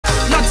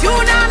you,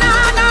 na na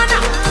na na.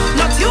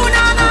 Not you,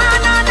 na na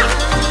na na.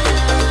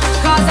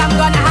 'Cause I'm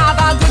gonna have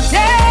a good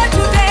day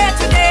today,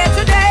 today,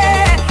 today.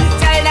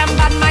 Tell them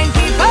bad mind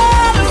people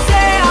to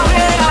stay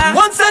away.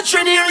 Once a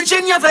Trini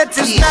reaching your vet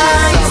is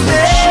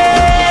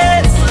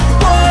nice.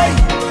 Boy,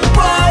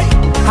 boy,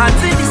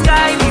 hands in the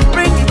sky, we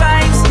bring the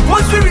vibes.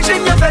 Once we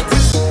reaching your vet is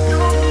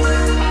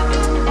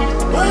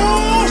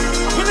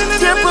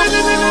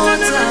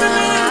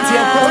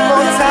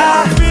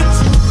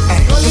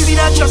you see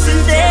that trust in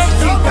there?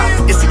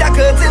 You see that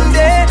curtain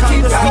there?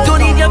 We don't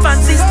need your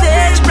fancy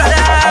stage, brother.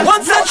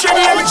 Once a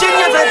Trini reaching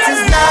your vet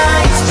is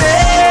nice.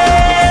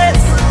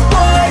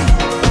 Boy,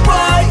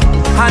 boy,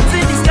 hands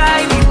in the sky,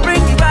 we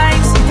bring the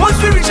vibes. Once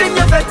we reaching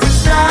your vet is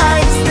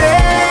nice.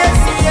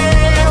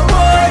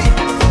 Boy,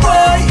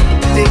 boy,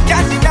 they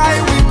can't deny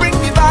we bring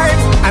the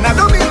vibes. And I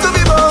don't mean to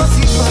be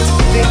bossy, but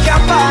they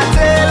can't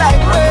party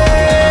like we.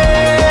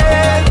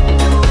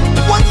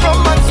 One from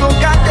man so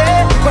got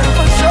there, but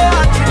for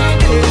sure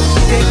Trini,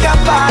 they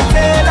can't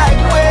party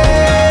like we.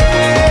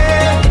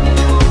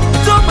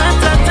 Don't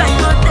matter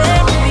time or day,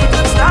 we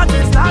can start.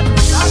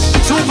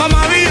 Super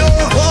Mario,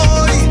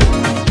 boy.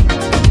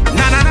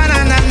 Na na na na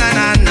na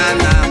na na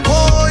na,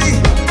 boy.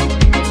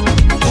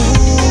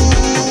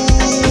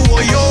 Ooh,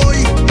 oi oi.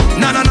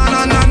 Na na na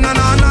na na na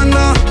na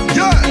na.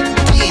 Yeah,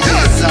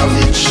 yeah.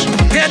 Savage.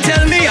 They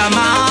tell me I'm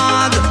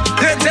mad.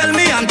 They tell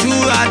me I'm too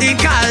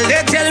radical.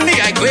 They tell me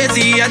I'm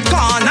crazy and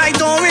gone. I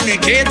don't really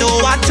care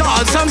though at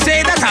all. Some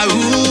say that I'm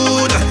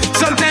rude.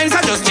 Sometimes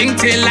I just think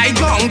till I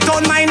drunk.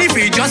 Don't mind if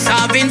we just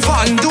having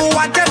fun. Do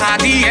whatever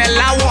the hell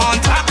I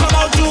want. I come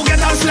out to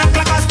get out slack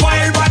like a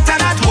spoiled rat.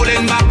 And not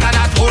holding back at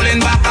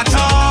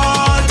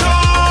all,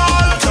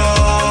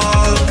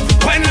 tall.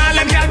 When all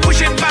them girl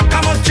push it back,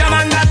 I must jam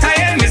on that. I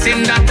ain't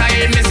missing that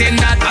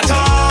at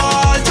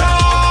all,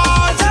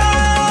 tall.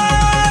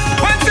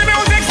 Once the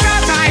music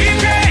starts, I in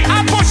there.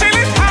 I'm pushing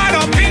it hard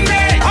up in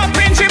there. Up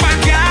in the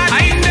backyard, I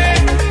in there.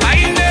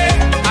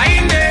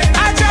 I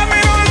jam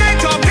it all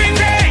right up in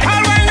there.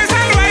 All when the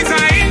sunrise, I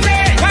in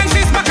there. When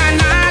she's back and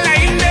all, I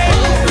in there.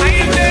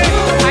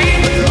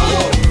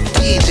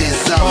 DJ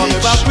Savage.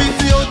 Back with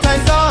the old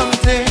time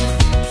something.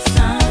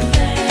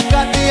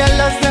 Got the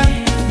elders them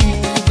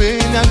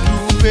moving and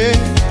grooving.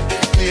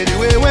 Play the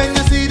way when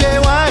you see they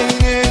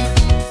whining.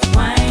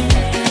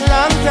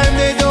 Long time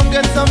they don't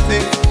get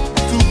something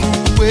to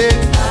prove it.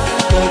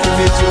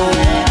 Motivate your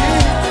way.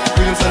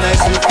 Feeling so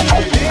nice you feel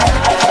it.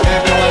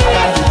 Everyone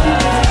can do it.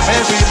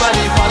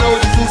 Everybody follow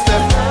the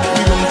two-step.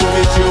 We gon'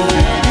 motivate your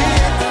way.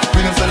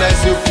 Feeling so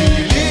nice you feel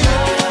it.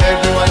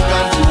 Everyone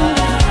can do it.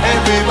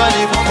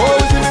 Everybody follow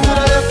the two-step.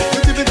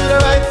 To the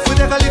right, we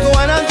take a little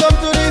one and come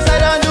to the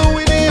side and do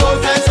with the old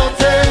time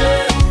something.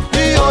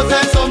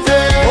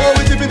 Oh,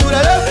 we tip it to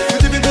the left, we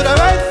tip it to the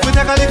right, we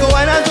take a little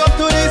one and jump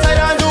to the side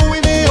and do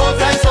with the old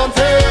time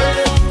something.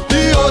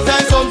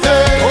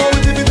 Oh, we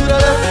tip it to the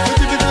left, we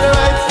tip it to the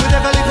right, we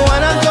take a little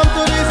one and jump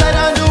to the side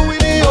and do with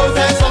the old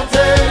time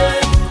something.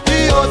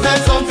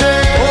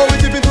 Oh, we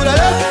tip it to the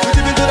left, we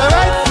tip it to the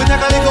right, we take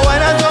a little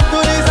one and jump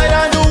to the side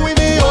and do with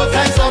the old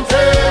time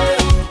something.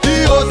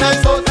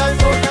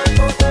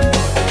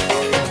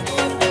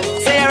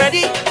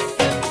 Ready?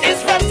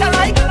 It's better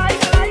like.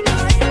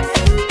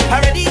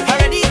 Already.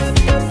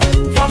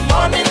 From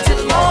morning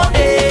till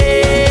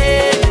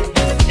morning.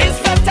 It's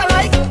better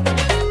like.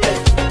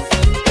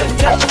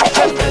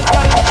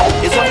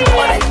 It's only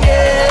one in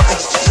here.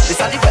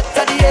 It's only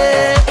better the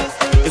air.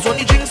 It's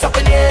only drinks up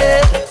in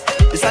here.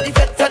 It's only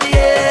better the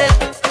air.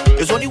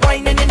 It's only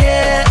wine in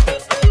here.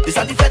 It's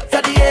only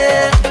better the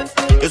air.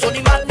 It's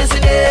only madness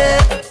in here.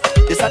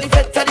 It's only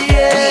better the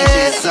air.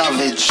 DJ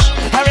Savage.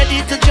 I'm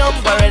ready to jump,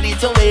 I'm ready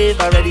to wave,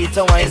 I'm ready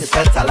to wine, it's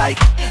better like.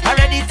 I'm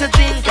ready to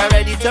drink, I'm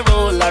ready to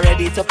roll, I'm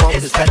ready to pump,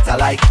 it's better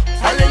like.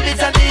 A little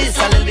bit of this,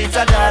 a little bit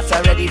of that,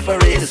 I'm ready for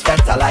it, it's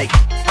better like.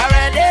 I'm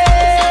ready,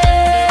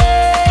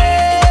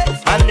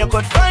 and you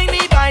could find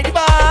me by the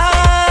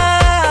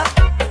bar,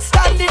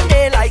 standing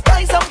there like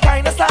I some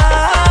kind of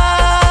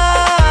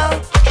star.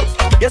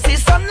 You see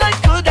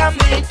sunlight could have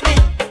made me,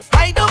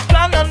 I don't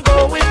plan on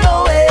going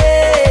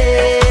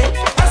nowhere.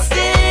 I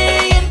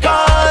stay in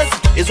cause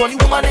there's only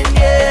woman in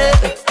here.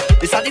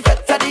 This are the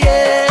fete of the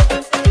air.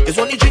 There's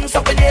only drinks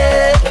up in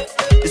here.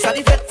 This are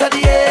the fete of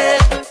the air.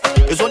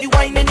 There's only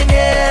wine in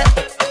here.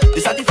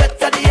 This are the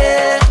fete of the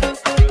air.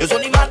 There's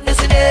only madness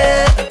in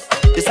here.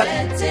 This are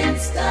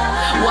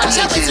watch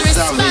out with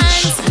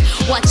response.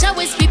 Watch out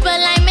with people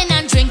liming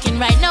and drinking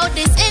right now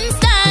this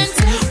instant.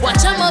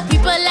 Watch out more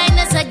people like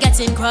us are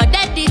getting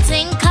crowded,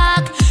 eating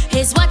cock.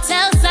 Here's what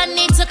else I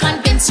need to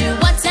convince you.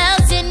 What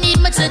else you need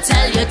me to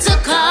tell you to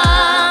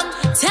come.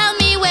 Tell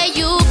me where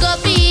you go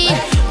be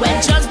when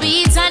drums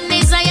beat and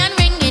his iron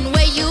ringing.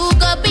 Where you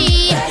go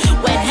be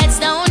when heads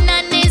down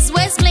and his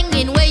waist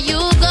flinging. Where you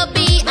go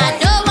be. I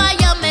don't want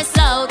you miss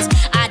out.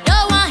 I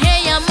don't want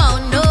hear your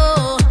mouth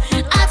no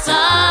at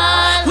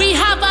all. We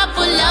have a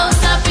full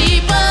house of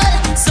people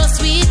so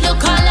sweet.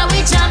 Look all how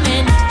we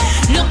jamming.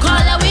 Look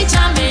all how we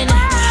jamming.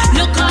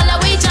 Look all how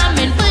we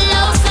jamming. Full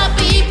house of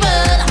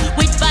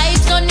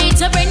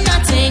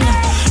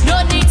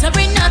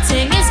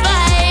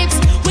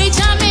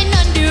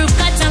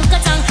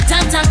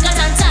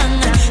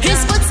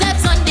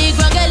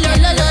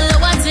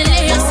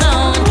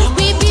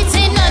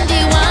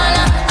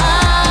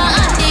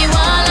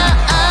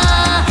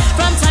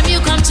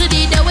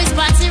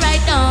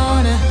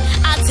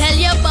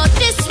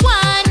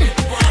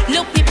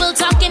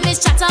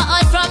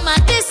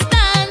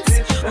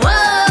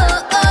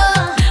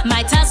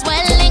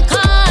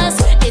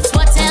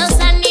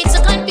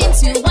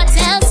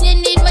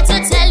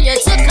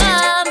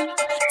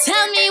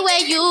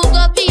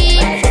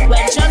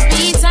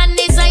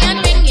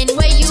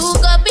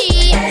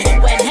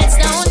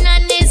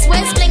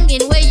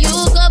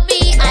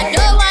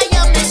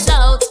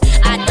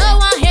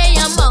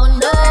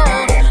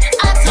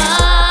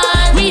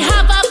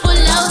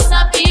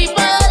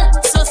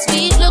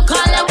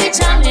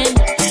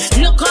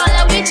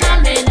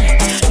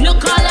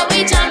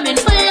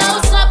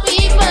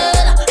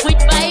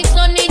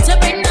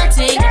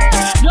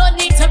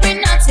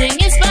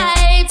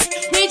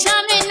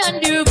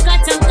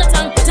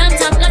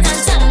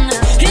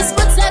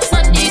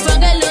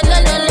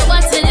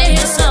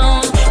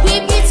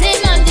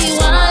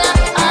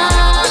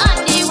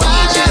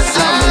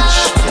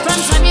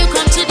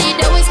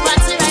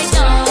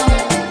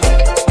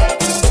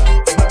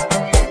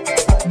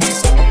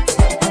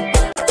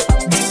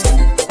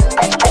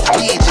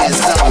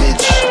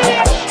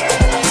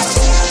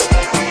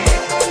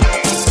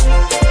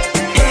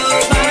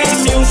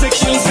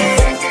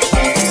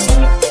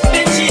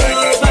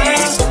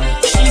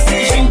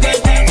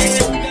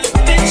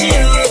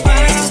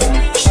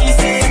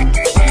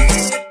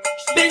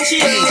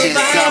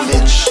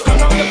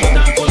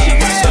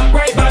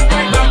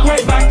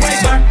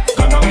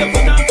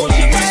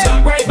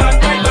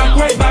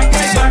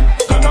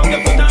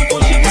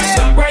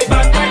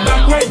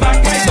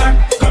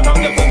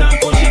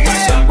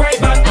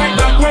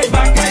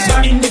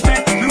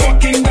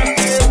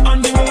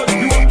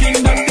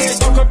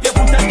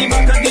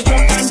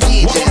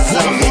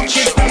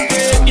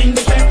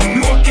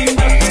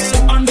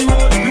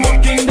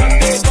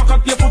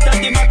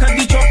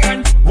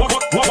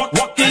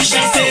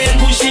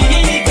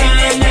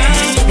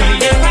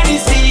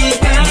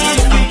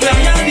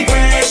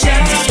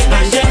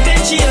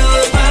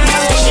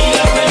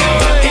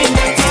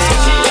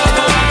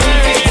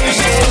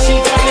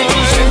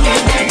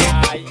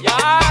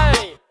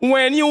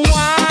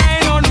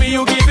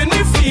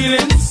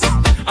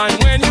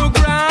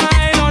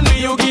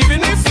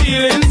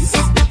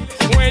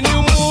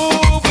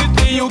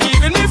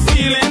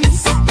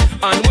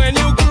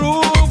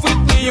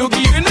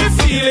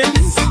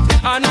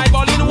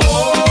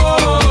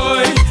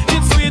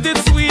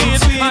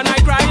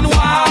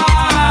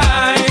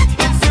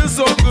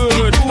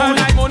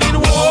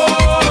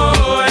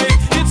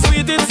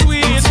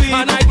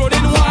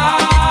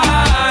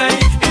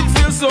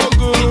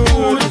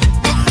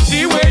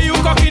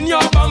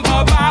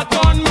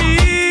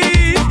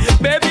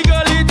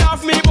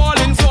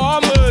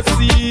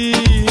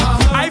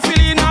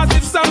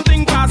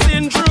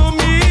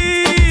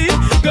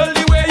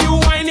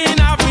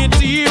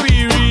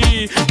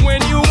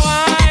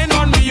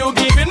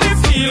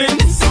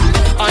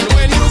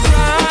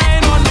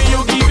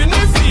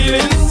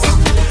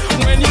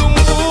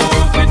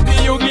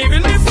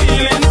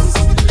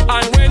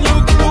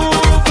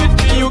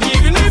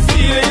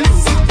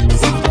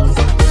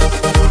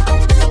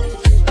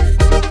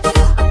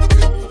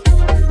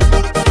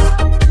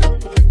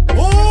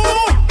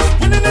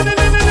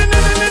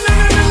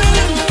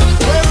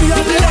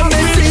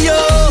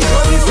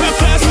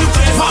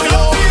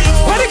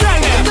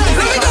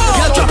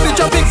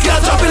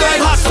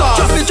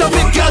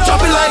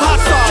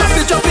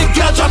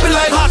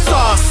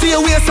See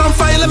your waist on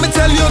fire, let me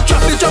tell you.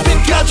 Drop it,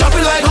 girl, drop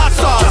it like hot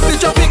sauce.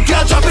 Drop it,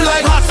 girl, drop it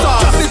like hot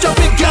sauce. Drop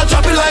it, girl,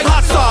 drop it like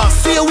hot sauce.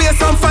 See your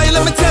waist on fire,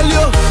 let me tell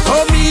you.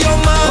 Oh me,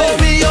 oh my, oh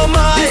me, oh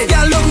my. This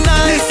girl look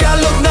nice, this girl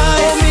look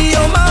nice. Oh me,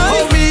 oh my,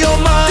 oh me, oh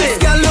my. This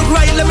girl look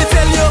right, let me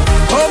tell you.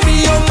 Oh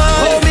me, oh my,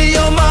 oh me,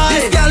 oh my.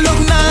 This girl look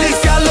nice,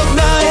 this girl look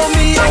nice. Oh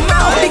me, oh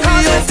my, oh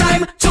because it's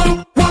time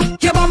to walk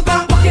your bumper.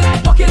 Walk it,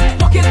 walk it,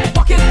 walk it,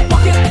 walk it,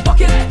 walk it,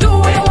 walk it. Do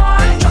what you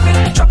want. Drop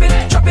it, drop it,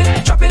 drop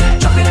it, drop it,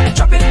 drop it,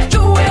 drop it.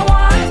 Do what you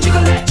want.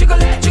 Jiggle it,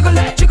 jiggle it, jiggle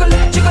it, jiggle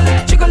it, jiggle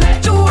it, jiggle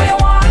it. Do what you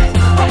want.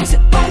 Bounce it,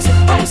 bounce it,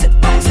 bounce it,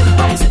 bounce it,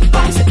 bounce it,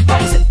 bounce it,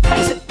 bounce it,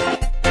 bounce it.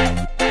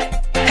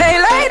 Hey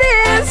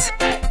ladies,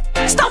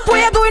 stop what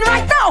you're doing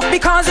right now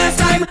because it's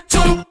time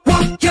to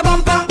walk your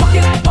bumper. Walk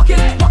it, walk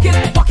it, walk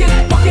it, walk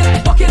it, walk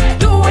it, walk it.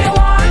 Do what you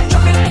want.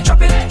 Drop it,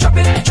 drop it, drop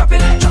it, drop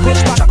it, drop it,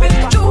 drop it.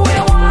 Do what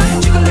you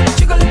want. Jiggle it,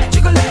 jiggle it,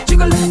 jiggle it,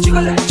 jiggle it,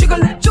 jiggle it,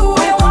 jiggle it. Do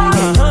what you want.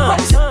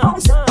 Bounce it,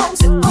 bounce it,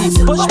 bounce it, bounce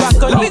it. Push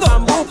back on the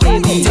bamboo,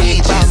 baby.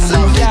 DJ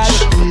Savage.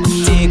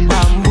 Take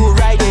bamboo,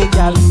 ride it,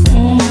 girl.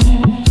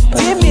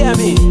 Team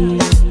baby,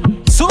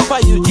 super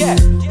you, yeah.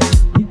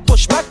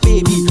 Push back,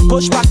 baby.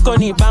 Push back on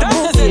the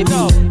bamboo, baby.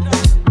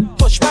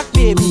 Push back,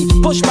 baby.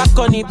 Push back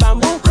on the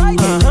bamboo.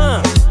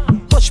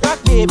 Push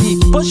back, baby.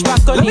 Push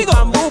back on the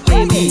bamboo,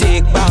 baby.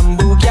 Take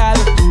bamboo, girl.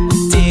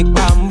 Take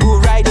bamboo,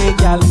 ride it,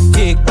 girl.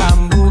 Take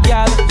bamboo,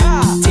 girl.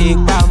 Take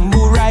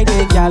bamboo, ride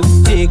it, girl.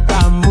 Take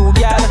bamboo,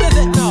 girl.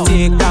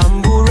 Take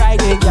bamboo,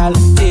 ride it, girl.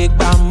 Take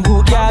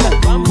bamboo, girl.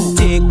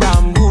 Take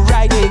bamboo,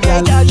 ride it, girl.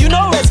 Hey, girl, you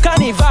know it's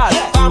carnival.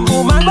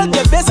 Bamboo man, but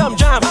give me some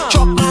jam.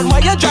 Truck man, why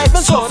you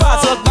driving so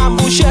fast? Look,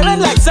 bamboo sharing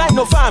like side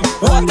no farm.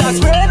 Water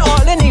spraying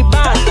all in the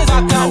band.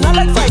 I can't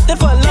like fighting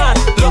for land.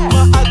 Look,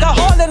 my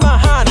alcohol in my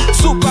hand.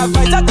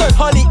 Supervisor good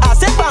honey, I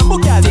say bamboo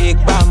girl. Take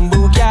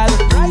bamboo girl.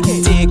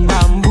 Take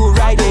bamboo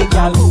ride it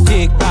girl.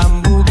 Take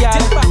bamboo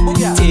girl.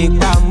 Take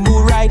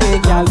bamboo ride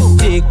it girl.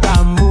 Take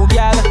bamboo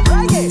girl.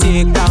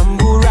 Take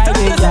bamboo ride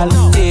it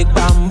girl. Take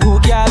bamboo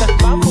girl.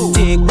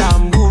 Take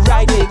bamboo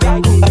ride it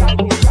girl.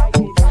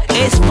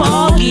 It's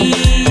Poggy.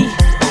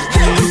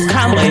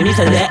 Come with me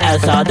to the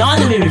Elsa. Don't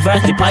let me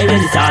reverse the pipe when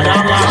it's all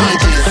on.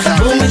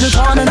 Boom is just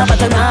turning up at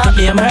the map.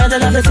 Me, I'm heard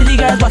of the city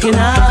girls walking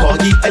up.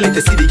 Poggy, I let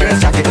the city girls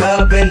jack it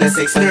up in the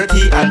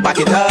 6:30 and back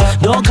it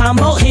up. Don't come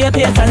out here,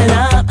 pay standing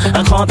up.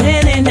 I'm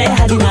complaining they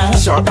had enough.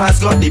 Short pants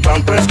got the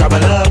bumpers,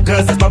 scrabble up.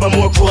 Girls, that's probably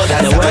more cool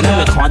than the word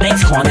with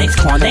condex. Condex,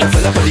 condex,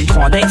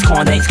 condex, condex,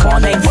 condex,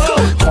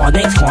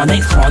 condex,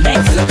 condex, condex,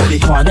 condex,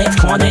 condex,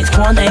 condex,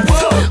 condex,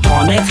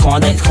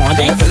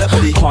 condex,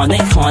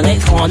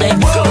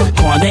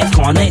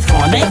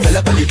 condex,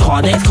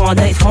 condex,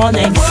 condex,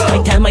 condex.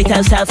 I tell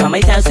myself, and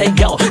myself say,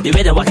 yo, the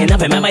rhythm walking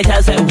up and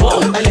myself say,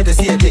 whoa. I let her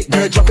see a dick,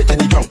 girl, drop it to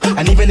the ground.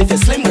 And even if you're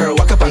slim, girl,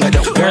 walk up and go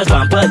down. Girls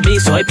bumpers be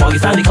soy, poggy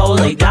sound the cold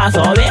like that's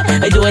all it.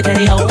 I do it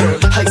anyhow. Girl,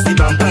 hikes the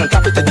bumper,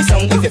 tap it to the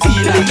sound if you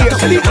feel it.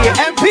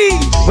 MP,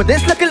 but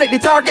this looking like the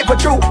target for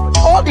true.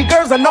 All the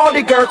girls and all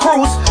the girl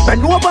crews.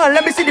 Man, no man,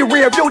 let me see the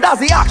rear view. That's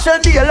the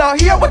action dealer.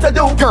 Here what to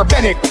do, girl,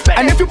 Bennett.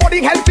 And if your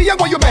body healthy, you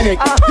go you Bennett.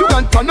 You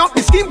can turn up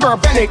the scheme, girl,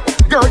 Bennett.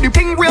 Girl, the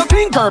thing real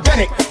thing, girl,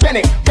 Bennett.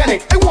 Bennett,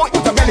 Bennett, I want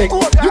you to Bennett.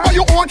 You got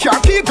your own car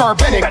key, girl,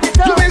 Bennett.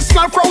 You ain't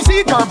smell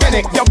frozen, girl,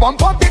 Bennett. Your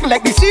bumper big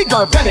like the sea,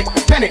 girl, Bennett.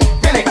 Bennett,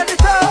 Bennett.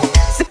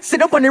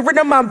 Sit up on the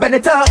rhythm and bend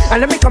it up.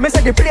 And let me come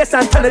inside the place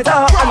and turn it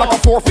up. I'm like a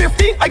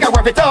 450, I got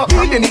rev it up.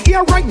 Heat in the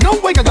ear right now,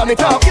 I got done it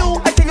up.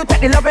 I tell you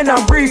take the loving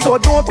and breeze, so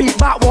don't be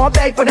back, won't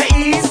beg for the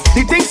ease.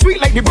 The thing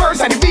sweet like the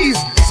birds and the bees.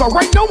 So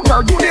right now,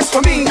 girl, do this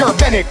for me, girl,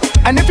 Bennett.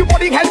 And if your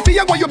body healthy,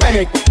 you go you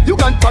Bennett. You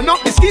can turn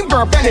up the scheme,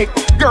 girl, Bennett.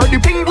 Girl, the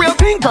thing real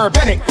thing, girl,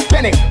 Bennett.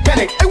 Bennett,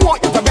 Bennett, I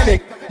want you to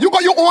Bennett. You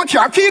got your own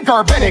car key,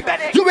 girl, Bennett.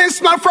 You ain't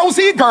smell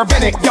frozen, girl,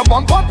 Bennett. Your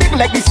bumper big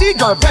like the sea,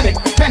 girl, Bennett.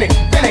 Bennett,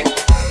 Bennett.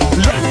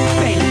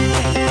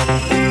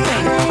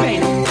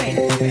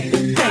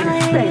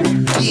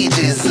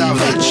 DJ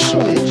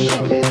ZAVIJJ.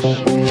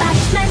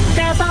 Fat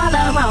girls all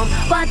around,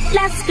 but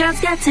less girls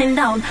getting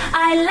down.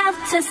 I love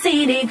to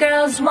see the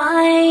girls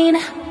whine.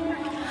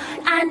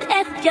 And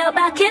if your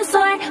back is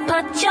sore,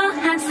 put your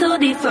hands to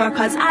the floor,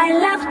 cause I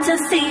love to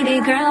see the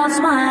girls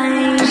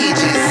whine.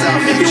 DJ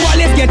ZAVIJJ. If you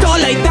always get all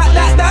like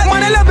that,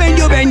 man, I love when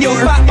you bend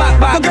your back,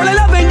 back. Girl, I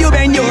love when you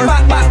bend your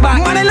back, back.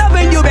 Man, I love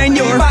when you bend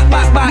your back,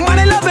 back. Man,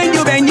 I love when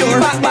you bend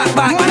your back, back.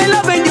 Man, I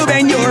love when you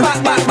bend your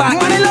back, back.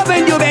 Man, I love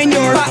when you bend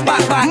your back,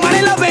 back. Man,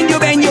 I love when you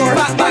bend your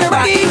back, back.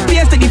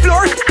 Pies to the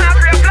floor,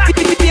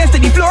 pies to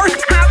the floor,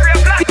 pies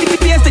to the floor, pies to the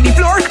floor, pies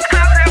to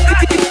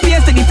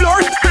the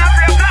floor,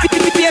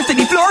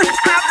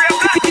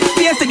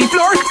 pies to the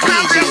floor,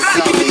 pies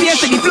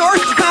to the floor.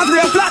 Hands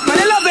real flat, man,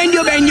 I love when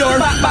you bend your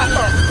back, back.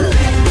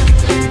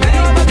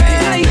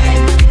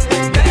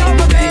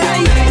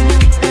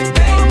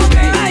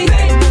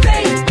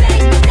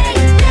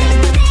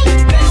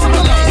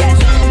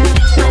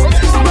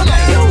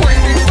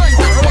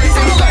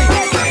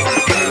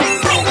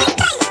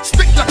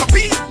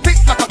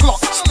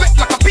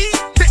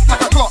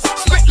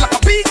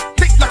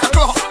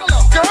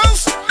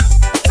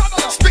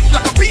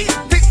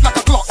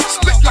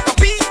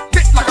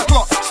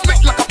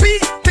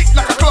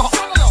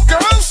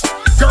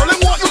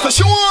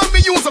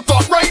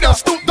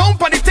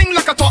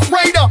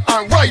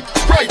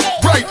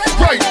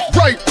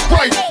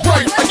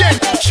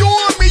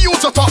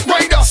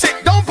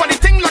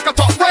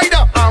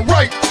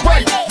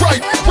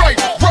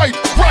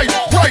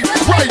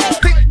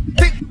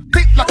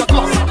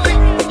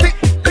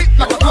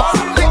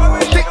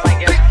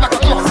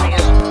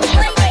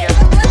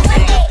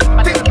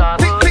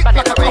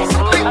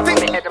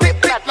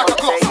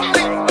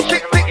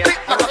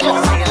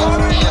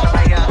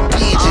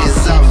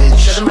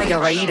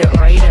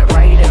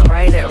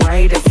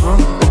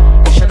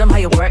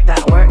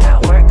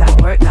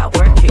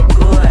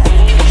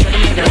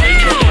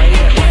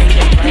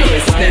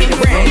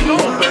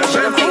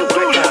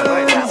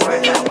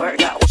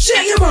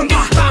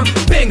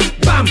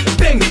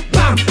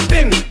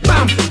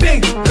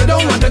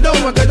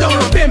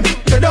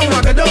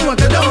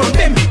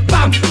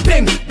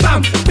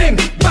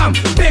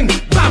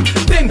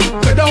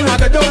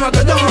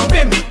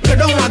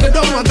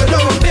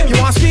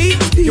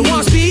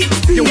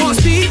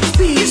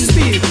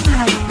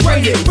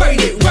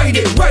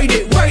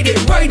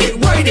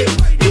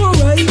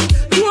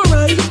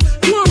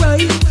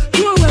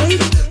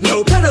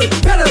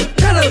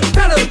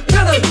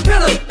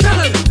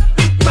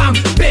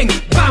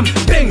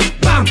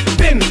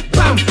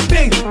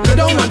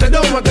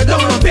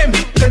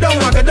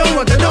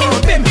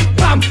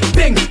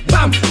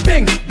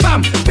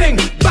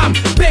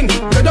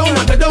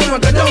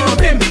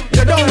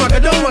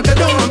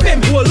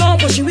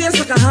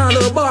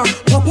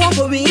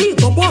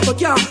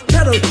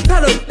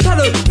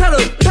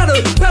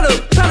 pedal, pedal,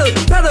 pedal,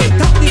 pedal.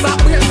 Tap the back,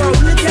 we get from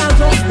the can't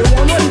talk. The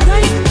one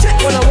time, check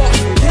when I walk.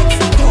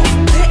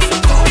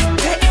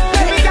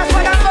 Let me guess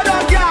what I'm gonna do,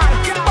 girl.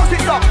 Bust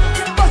it up,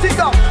 bust it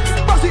up,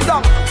 bust it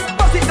up,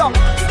 bust it up.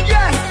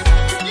 Yes,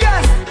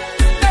 yes.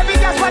 Let me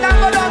guess what I'm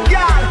gonna do,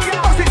 girl.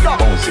 Bust it up,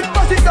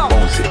 bust it up,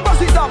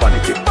 bust it up,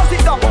 bust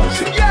it up.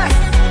 Yes,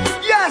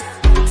 yes.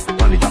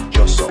 Run it up,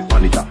 just so,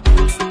 run it up.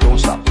 Don't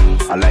stop,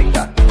 I like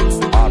that.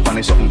 Hard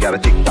funny something, gotta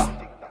tick tock.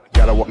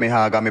 Gotta walk me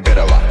hard, got me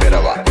better rock,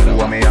 better rock. You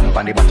want me up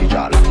on the body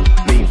jala.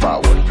 Lean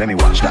forward, let me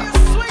watch that.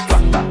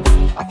 Flat that,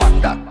 I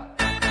pop that.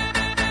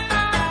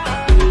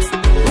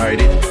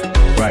 Ride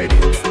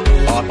it,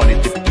 hard on the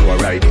tip, you a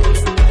ride it.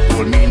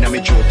 Hold me in a me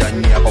throat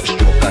and me a up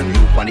stroke. And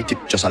you on the tip,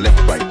 just a left,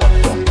 right, up,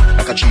 down.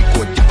 Like a cheat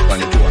code tip on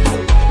your toe and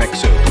roll. Make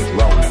circles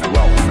round and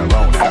around and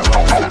around and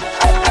around and around.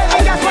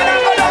 That's what I'm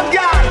gonna do,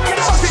 girl.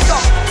 Bust it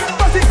up,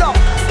 bust it up,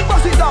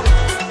 bust it up,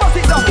 bust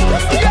it up.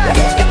 Yes,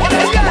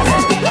 yes.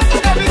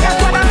 Let me guess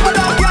what I'm gonna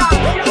do, girl.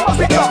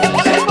 Bust it up,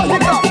 bust it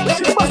up,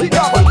 bust it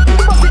up,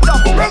 bust it up.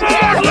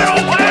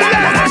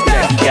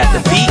 Got the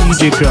beat.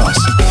 DJ Cross.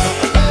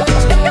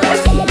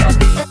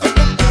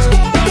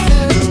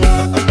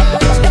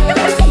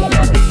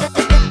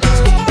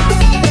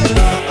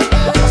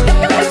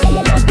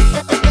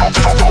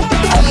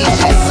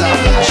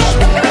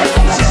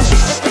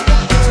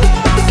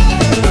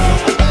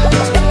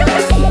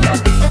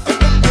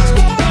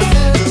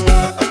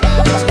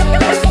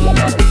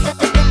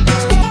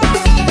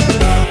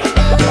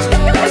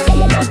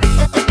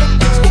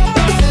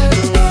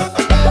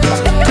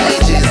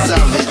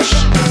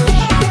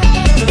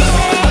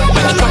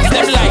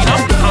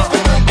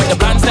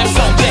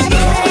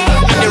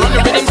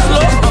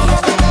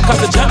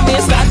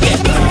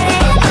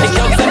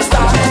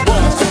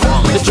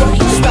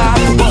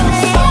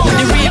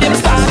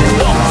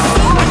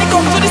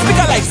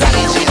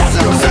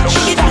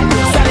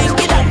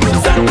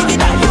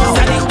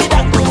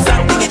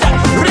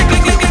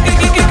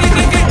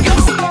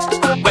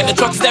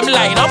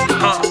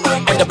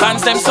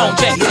 Them sound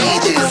check,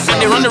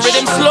 and they run the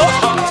rhythm slow,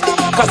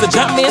 cause the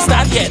jam may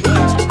start yet,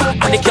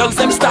 and the girls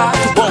them start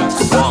to bounce,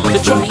 the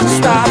drum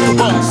start to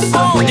bounce,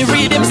 the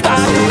rhythm start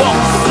to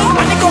bounce,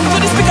 and they come to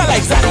the speaker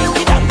like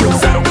zaddy-gidam,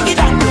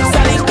 zaddy-gidam,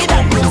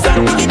 zaddy-gidam,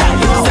 zaddy-gidam,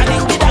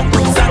 zaddy-gidam,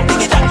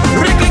 zaddy-gidam, zaddy-gidam,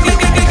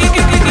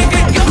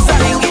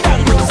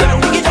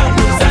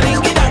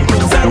 zaddy-gidam,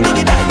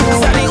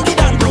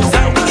 zaddy-gidam, zaddy-gidam, zaddy-gidam,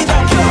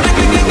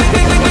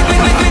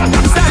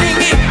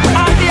 zaddy-gidam,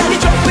 all day on the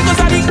drum we go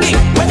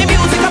zaddy-gidam, when the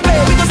music a play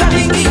we go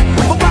zaddy-gidam.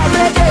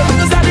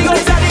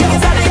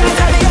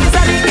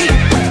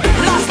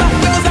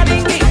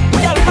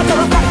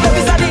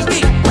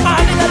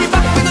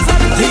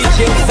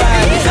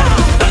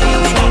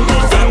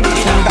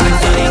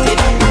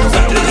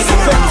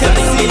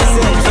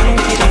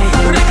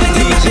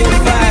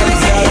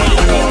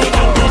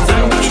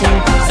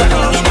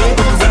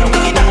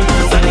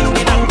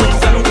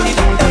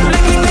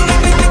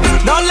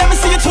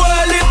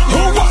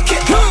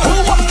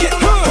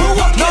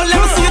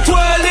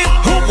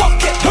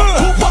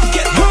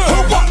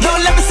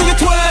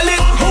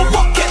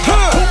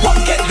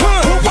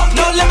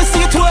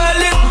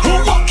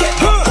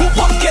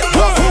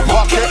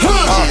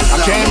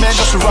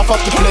 Up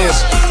the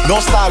place,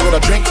 no style with a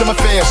drink to my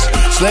face.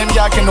 Slim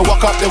gal can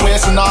walk up the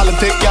waist and all them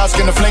thick gals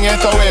can fling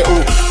it away. Ooh,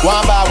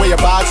 one by where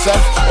your bad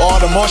self. All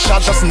the more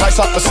shots just nice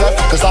up myself.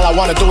 Cause all I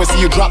wanna do is see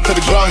you drop to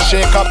the ground,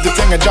 shake up the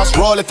thing and just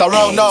roll it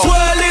around now.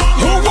 Twirl it,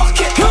 who walk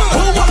it, who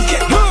walk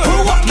it, who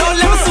walk it. Now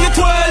let me see you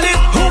twirl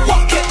it, who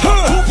walk it, who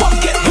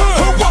walk it, who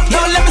walk it.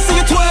 Now let me see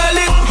you twirl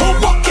it,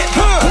 who walk it,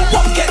 who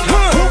walk it, who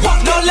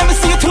walk it. Now let me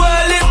see you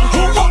twirl it,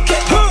 who walk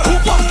it, who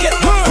walk it,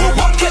 who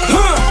walk it,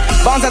 who.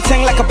 Bounce that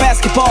thing like a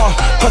basketball.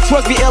 Her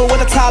twerk be ill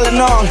with a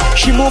Tylenol.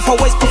 She move her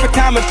waist, perfect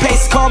time and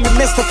pace. Call me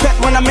Mr. Pet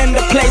when I'm in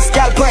the place.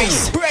 Gal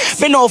brace.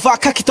 Bend over,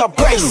 cock it up,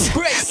 brace.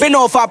 Bend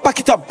over, back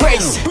it up,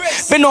 brace.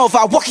 Bend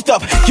over, walk it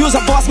up. Use a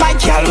boss, my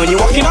gal, when you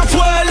walking up.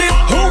 Twirl it,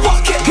 who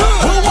walk it, who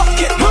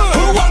walk it, who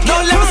walk it.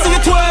 Now let me see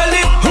you twirl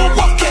it, who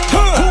walk it,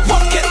 who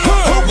walk it, who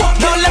walk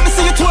it. Now let me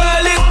see you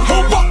twirl it,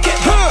 who walk it,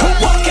 who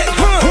walk it,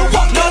 who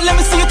walk it. Now let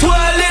me see you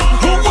twirl it,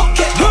 who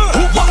walk it, who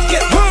walk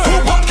it, who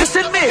walk it.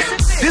 Listen me,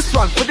 this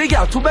one for the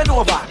gal to bend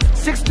over.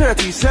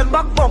 6:30, send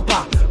back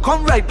bumper.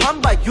 Come right, pan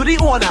bike, you the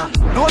owner.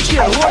 No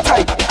chair, hold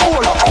tight,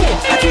 hold up.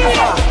 Take it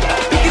far,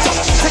 pick it up,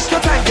 take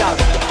your time, girl.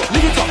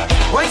 Lick it up,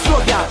 wine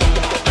slow, girl.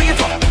 Bring it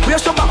up,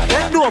 raise your back,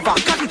 bend over,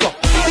 cock it up.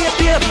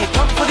 Baby,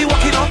 come for the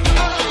walking up.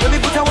 Let me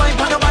put a wine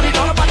on the body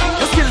now.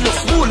 Your skin look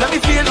smooth, let me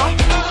feel now.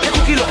 Your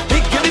cookie look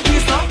big, give me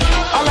peace now.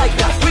 I like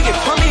that, bring it,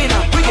 come in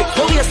now, bring it,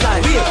 go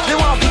waistline. They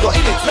want to go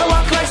in it, they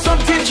walk like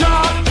something,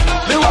 John.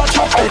 They want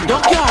to bend,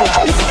 don't girl.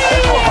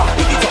 Bend over,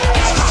 pick it up.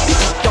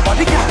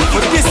 For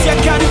this year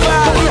carnival,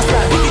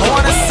 I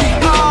wanna see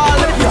all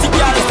the pretty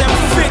girls them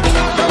fit.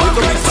 We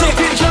gonna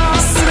take it,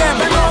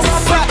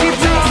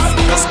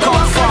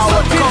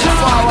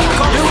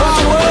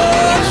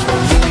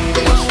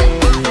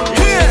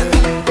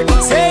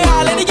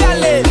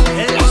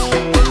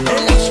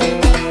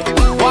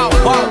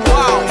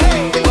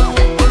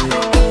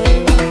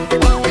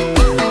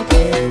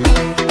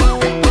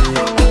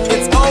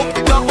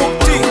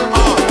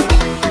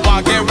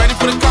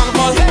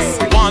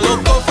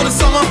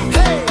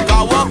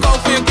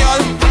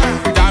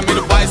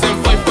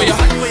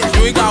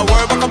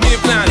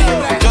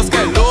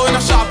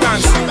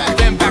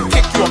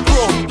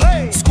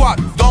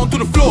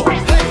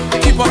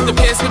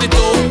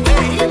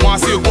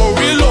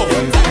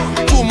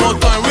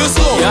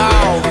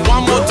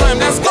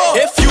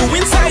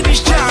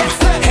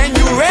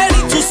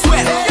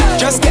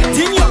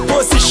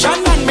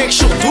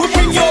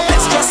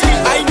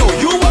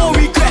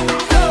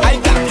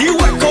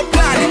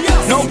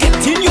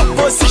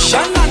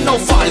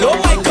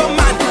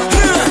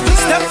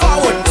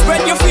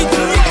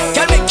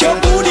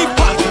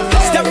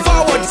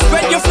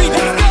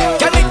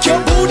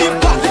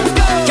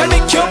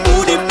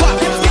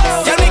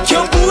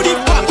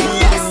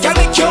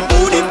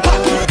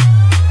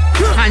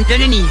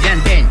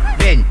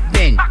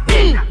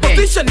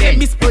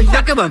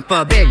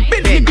 bumper, bend,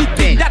 bend, bend,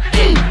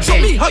 bend. Show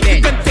me how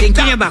you can take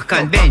that. Your back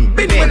and bend,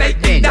 bend,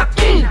 bend, bend, bend.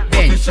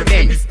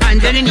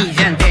 Hands on the knees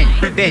and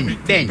bend, bend,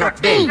 bend,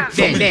 bend,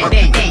 bend, bend.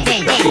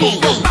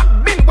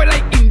 Bend well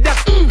like in that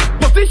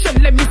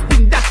position. Let me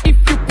spin that. If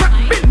you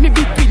crack, bend me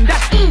between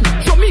that.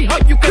 Show me how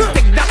you can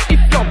take that.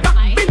 If your back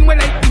bend well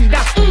like in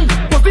that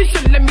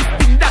position. Let me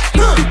spin that. If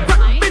you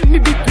crack, bend me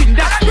between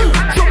that.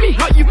 Show me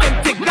how you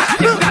can take that.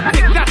 Take that,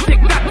 take that,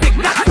 take that, take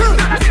that.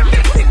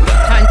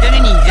 Hands on the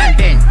knees and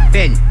bend,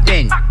 bend,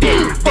 bend,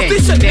 bend.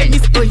 Position, let me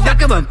spin that.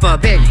 Like a bumper,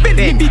 bend, bend,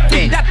 bend,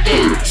 bend.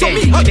 Show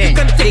me how you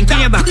can take that.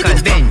 Your back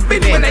and bend,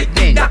 bend, bend,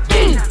 bend,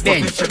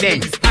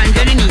 bend. Hands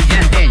on the knees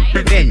and bend,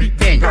 bend,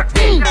 bend,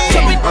 bend.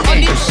 Show me on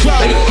this show.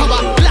 How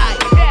about fly,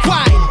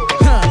 wine,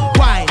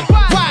 wine,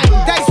 wine.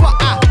 That's what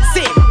I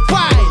say.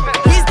 Wine,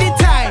 it's the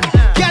time.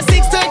 Get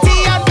 6:30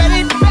 and bend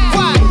it.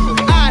 Wine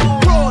and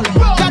roll.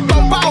 That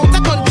bumper out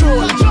of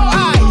control.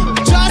 I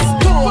just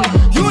told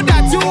you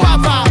that you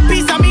have a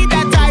piece of me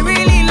that I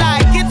really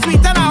like. It's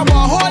sweet and I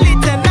will hold it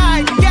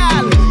tonight,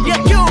 girl.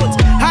 You're cute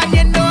and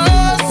you know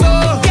so.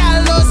 Girl,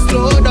 no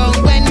slow down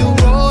when you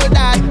roll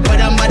that.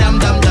 Badam badam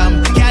dum dum.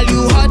 Girl,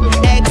 you hot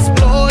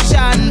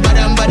explosion.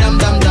 Badam badam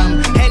dum dum.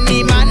 Any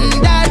man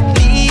that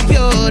leave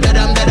you, da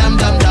dum da dum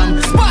dum dum.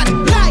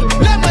 Spotlight,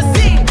 let me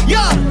see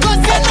you,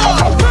 'cause you know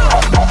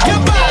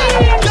you're bad,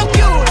 you're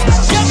cute,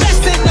 you're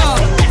blessing up.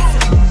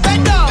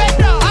 Bend down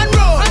and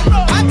roll,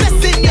 I'm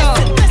blessing you.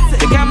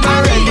 The camera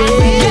ready,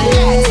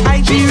 I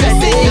be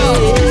ready.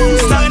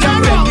 Start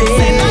and ready.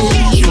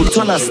 You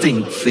turn a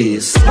stink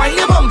face. Wine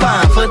your bumper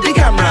for the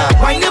camera.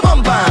 Wine your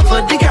bumper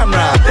for the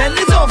camera. Bend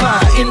it over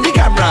in the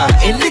camera,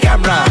 in the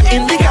camera,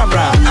 in the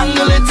camera.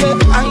 Angle it,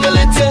 angle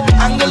it,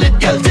 angle it,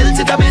 girl, tilt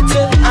it a bit.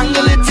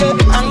 Angle it,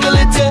 angle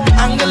it,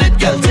 angle it,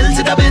 girl, tilt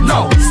it a bit.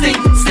 Now, stink,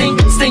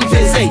 stink, stink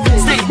face, hey,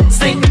 stink,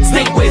 stink,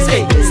 stink ways,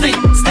 hey, stink,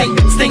 stink,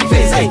 stink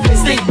face, hey,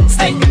 stink,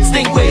 stink,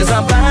 stink ways. It's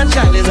a bad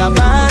child, it's a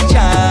bad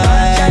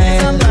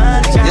child.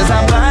 It's a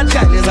bad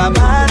child, it's a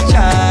bad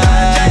child.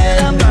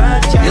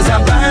 It's a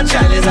bad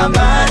child, it's a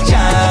bad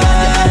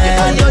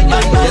child.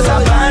 It's a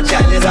bad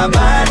child, it's a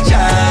bad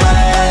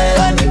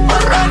child.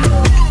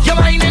 You're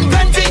mine in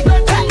plenty,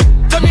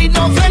 don't need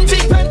no plenty.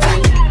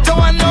 Don't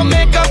want no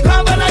makeup,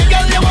 but I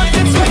got you want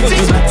it sweaty.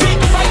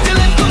 Fight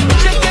till it good,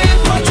 shake it,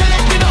 put it,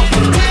 let me know.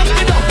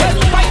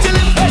 Fight till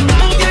it good,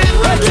 move it,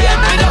 put it, let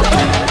me know.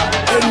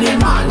 Any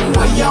man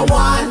where you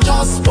want,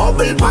 just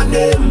bubble pan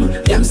him.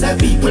 Them say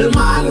people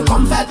man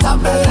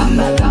comfortable.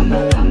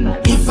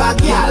 If a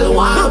girl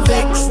want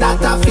vex,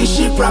 that a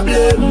fishy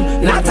problem.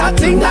 Not a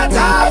thing that I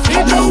have to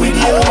do with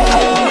you.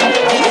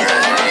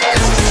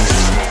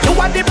 You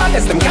are the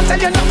baddest, them can't tell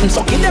you nothing,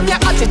 so give them your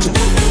attitude.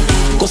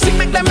 Go see,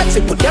 make them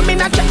messy, put them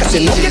in a check, cause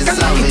you know you can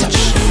lock it up.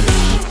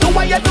 Do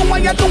what you, do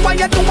what you, do what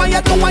you, do what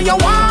you, do what you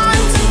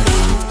want.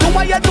 Do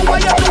what you, do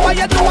what you, do what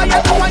you, do what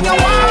you, do what you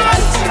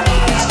want.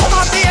 Come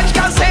off the edge,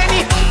 can't say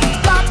it.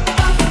 Back,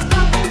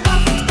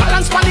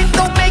 balance on it,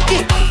 don't make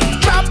it.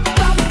 Drop,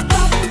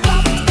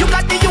 you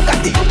got it, you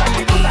got it.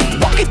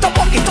 Walk it up,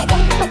 walk it up.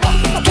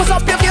 Twist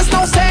up your face,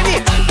 now send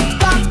it.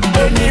 Back,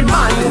 any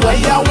man where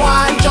you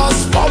want,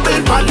 just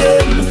bubble on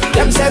them.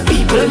 Them say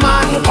people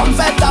man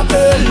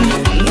comfortable.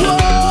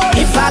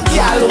 If a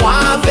girl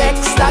want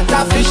vex, that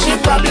a fishy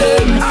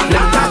problem.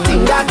 Not a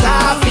thing that I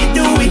have to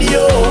do with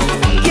you.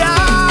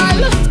 Girl,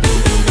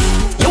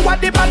 you are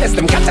the baddest,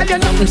 them can't tell you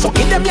nothing, so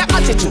give them your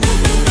attitude.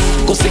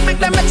 Go see, make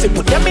them messy,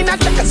 put them in a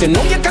check, cause you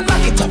know you can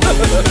back it up.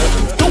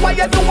 Do what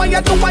you, do what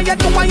you, do what you,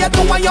 do what you,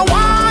 do what you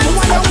want.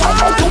 Do what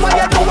you, do what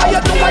you, do what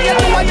you, do what you,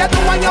 do what you, do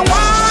what you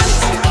want.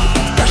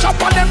 Brush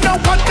up on them, no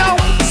cut down,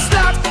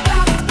 slap.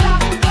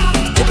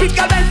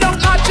 Typical and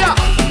don't arch ya.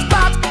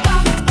 Back,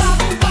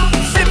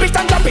 flip it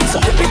and drop it, so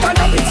flip it and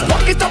drop it.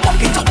 Walk it up,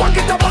 walk it up, walk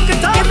it up, walk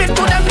it up. Give it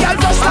to them, girl,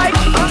 just like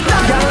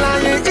that. Girl, I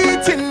ain't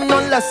eating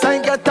unless I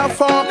get a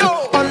fork.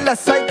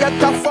 Unless I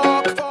get a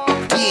fork.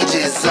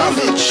 DJ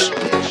ZAVIJJ.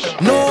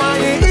 No, I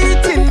ain't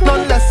eating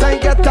unless I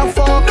get a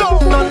fork.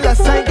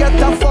 Unless I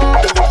get a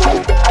fork.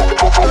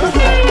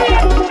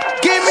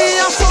 Give me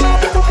a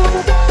fork.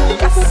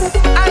 Yes.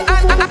 I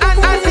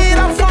need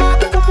a fork.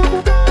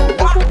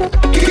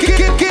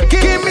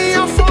 Give me a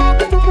fork.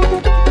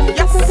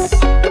 Yes.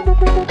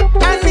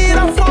 I need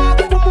a fork.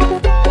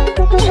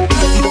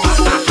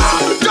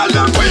 Girl,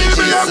 them we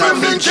be having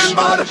thinking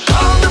bad.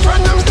 All the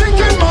friends them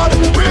thinking mad.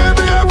 We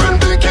be having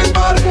thinking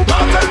bad.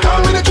 Martin call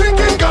me the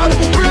drinking god.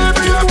 We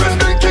be having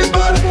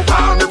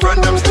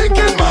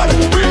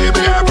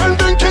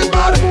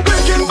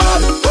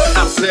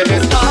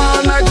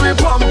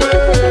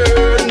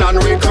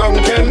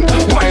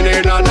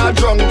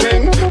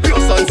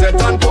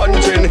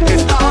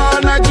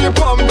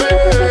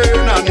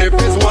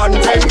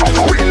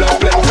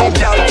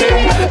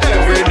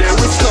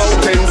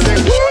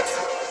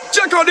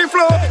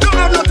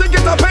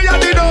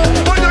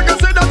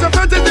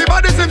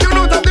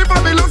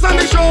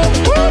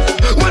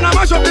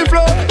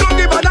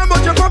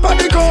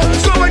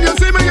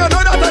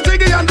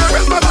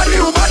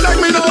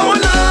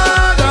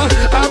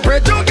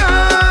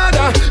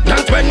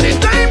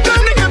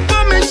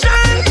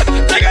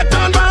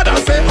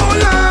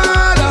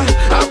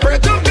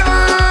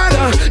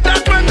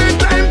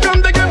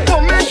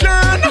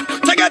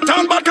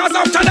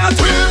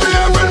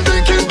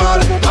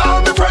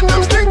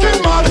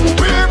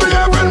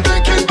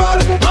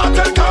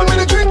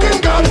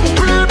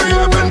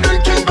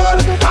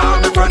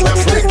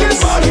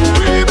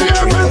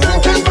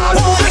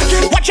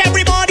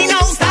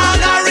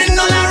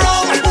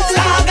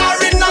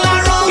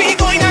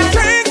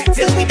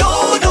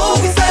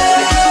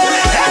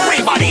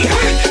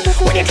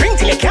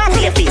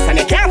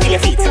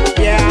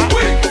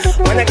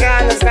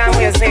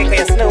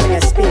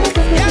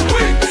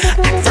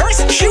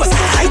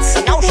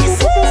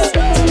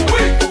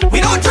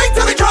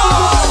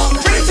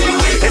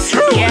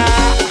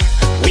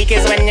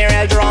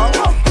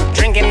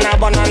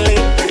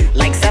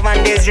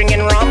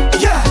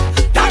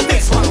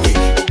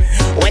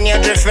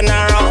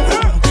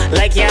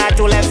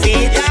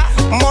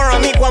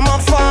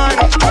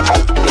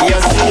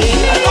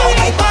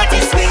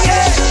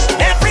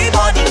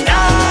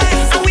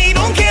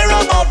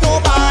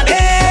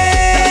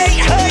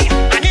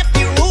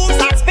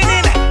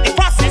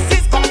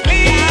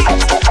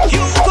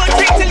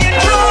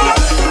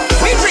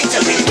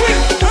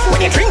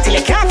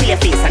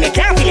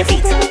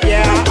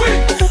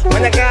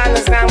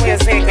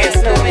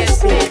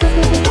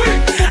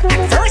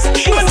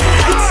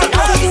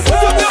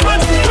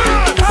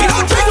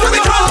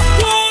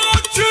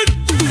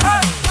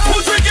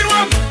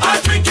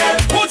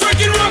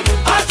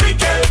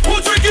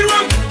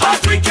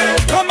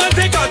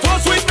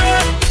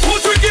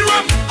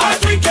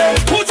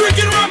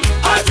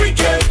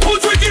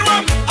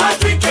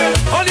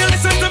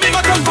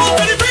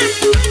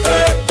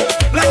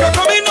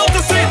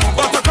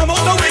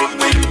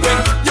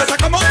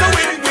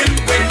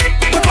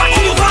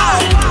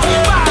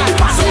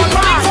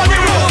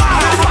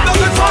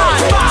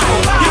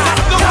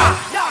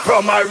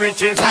from my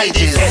rich inside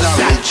the session.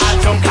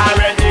 I drunk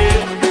already.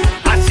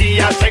 I see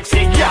a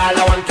sexy girl,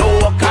 I want to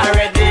walk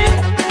already.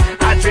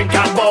 I drink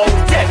about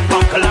 10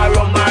 buckle of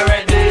rum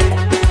already.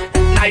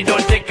 I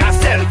don't take a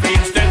selfie,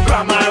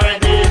 Instagram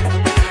already.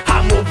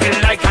 I'm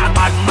moving like a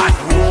madman.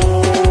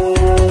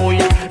 Whoa,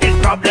 it's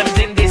problems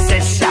in this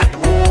session.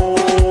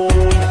 Whoa,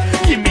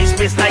 give me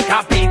space like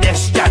a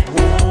pedestrian.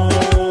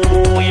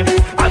 Whoa,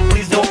 and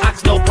please don't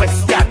ask no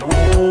question.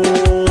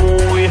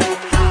 Whoa,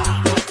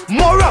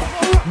 more up,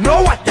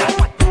 no water.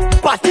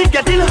 Party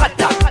getting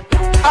hotter.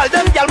 All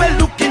them girls well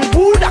looking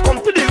good. I come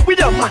to deal with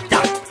the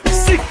matter.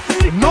 Sick,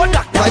 no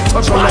doctor. Like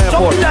touch on the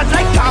airport.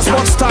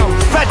 Cross town.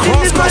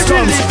 Cross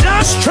customs.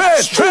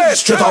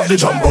 Straight off the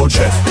jumbo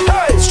jet.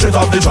 Straight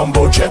off the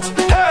jumbo jet.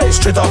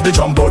 Straight off the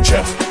jumbo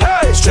jet.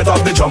 Straight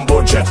off the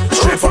jumbo jet.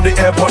 Straight from the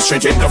airport,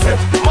 straight in the fit.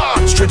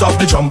 Straight off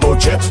the jumbo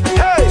jet.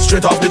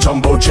 Straight off the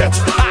jumbo jet.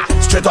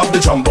 Straight off the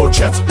jumbo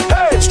jet.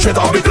 Straight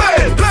off the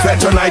plane. Fed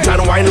tonight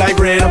and wine like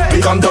rain.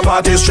 We come to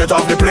party straight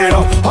off the plane.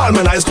 All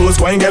my nice clothes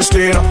going get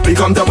stained. We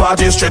come to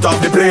party straight off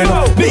the plane.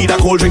 Need a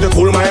cold drink to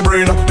cool my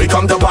brain. We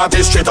come to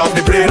party straight off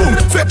the plane.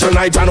 Fed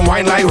tonight and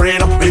wine like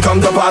rain. We come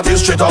to party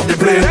straight off the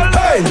plane.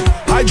 Hey,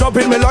 I drop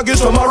in my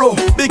luggage tomorrow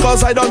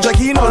because I don't check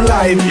in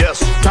online. Yes,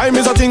 time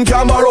is a thing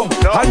can borrow.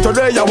 And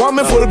today I want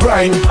me full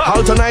grind.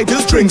 All tonight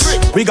is drinks.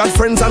 We got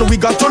friends and we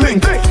got to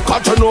link.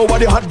 Got to know what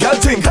the hot girl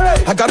think.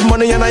 I got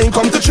money and I ain't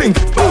come to chink.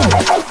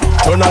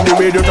 Turn on the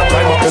radio to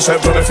climb up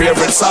yourself to my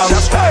favorite song.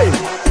 Hey,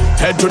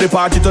 head to the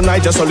party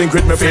tonight just to link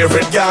with my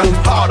favorite gang.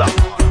 Harder,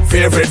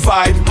 favorite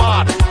vibe,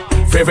 mad,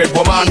 favorite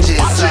woman.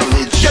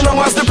 You know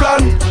what's the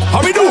plan?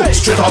 How we do?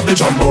 Straight off the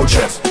jumbo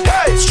jet.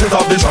 Hey, straight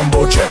off the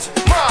jumbo jet.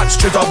 Mad,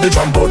 straight off the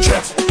jumbo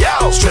jet.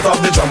 Yeah, straight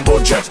off the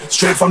jumbo jet.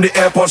 Straight from the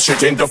airport,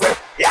 straight into fit.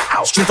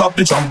 Yeah, straight off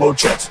the jumbo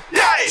jet.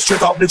 Yeah,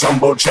 straight off the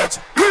jumbo jet.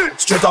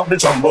 Straight off the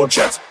jumbo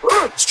jet.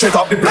 Straight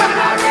off the plane.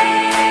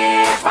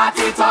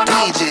 Party turn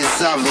up, DJ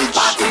ZAVIJJ.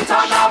 party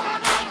turn up,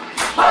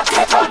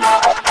 party turn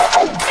up.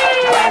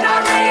 When I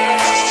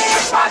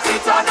reach, party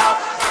turn up,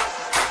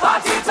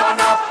 party turn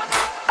up,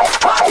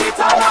 party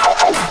turn up.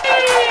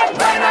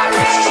 When I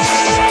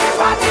reach,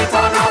 party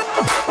turn up,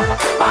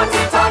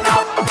 party turn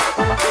up,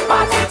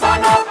 party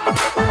turn up.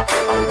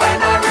 When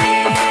I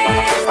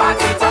reach,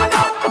 party turn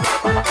up,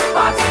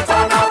 party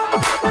turn up,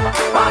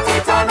 party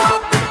turn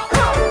up.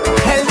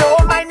 Hello,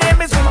 my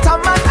name is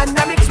Winterman and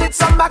I mix with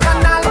some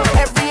bacchanal.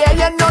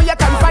 You know you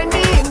can find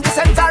me in the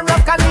center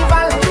of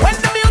carnival. When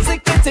the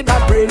music hits in my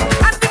brain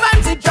and the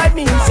vibes it drive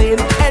me insane.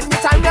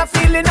 Anytime you're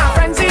feeling a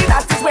frenzy,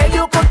 that is where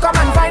you could come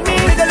and find me.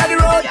 Middle of the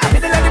road,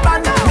 middle of the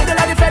band, middle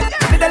of the fed,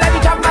 middle of the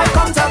jam, I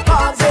come to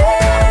cause it.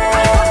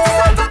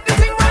 Start up the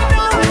thing right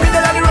now.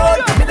 Middle of the road,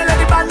 middle of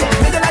the band,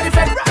 middle of the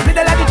fed,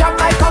 middle of the jam,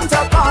 I come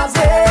to cause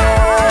it.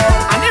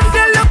 And if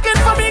you're looking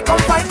for me, come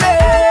find me.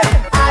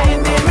 I in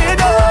the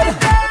middle,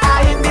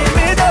 I in the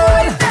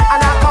middle,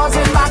 and I'm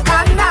causing back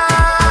and now.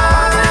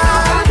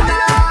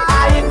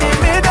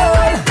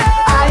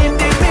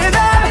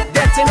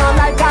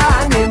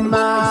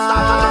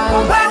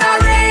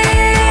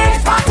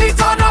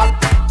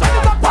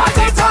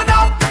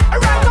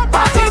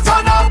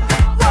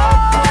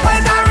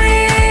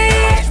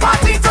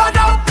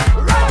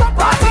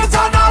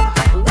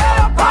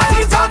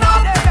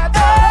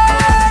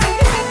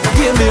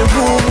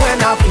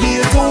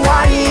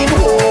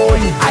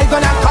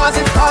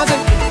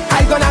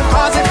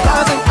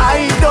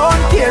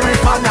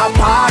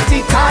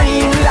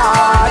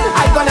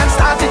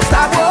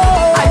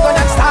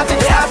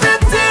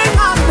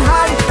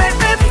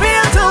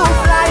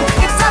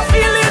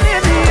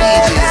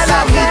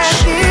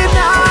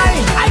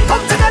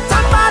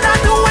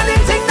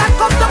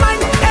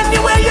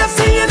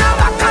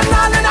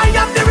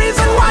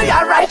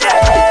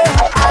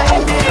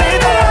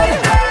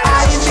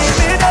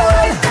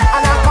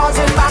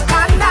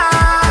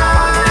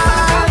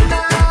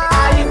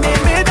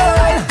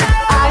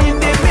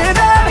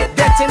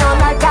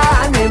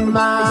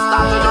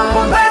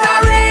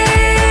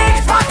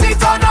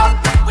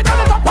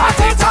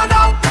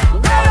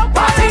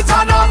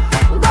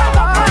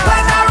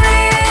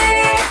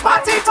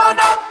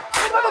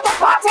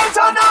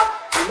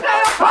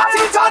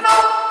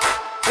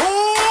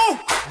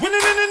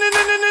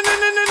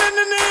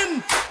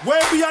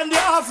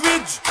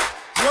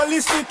 You're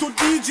listening to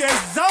DJ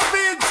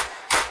ZAVIJJ,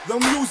 the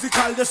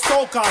musical, the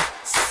Soca.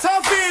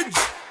 ZAVIJJ,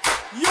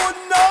 you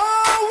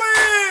know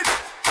it.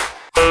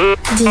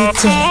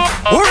 DJ.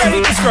 Who ready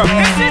to scrub?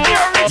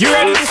 You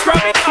ready to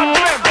scrub it?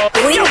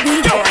 Yo,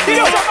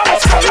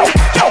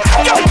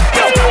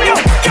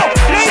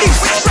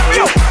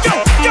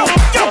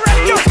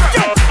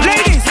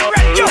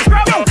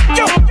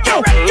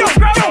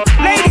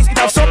 ladies, ladies, it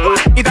have soap,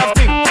 it have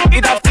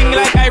thing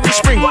like Irish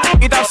Spring.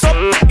 It have soap,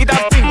 it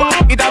have thing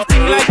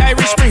like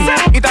Irish Spring.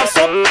 It have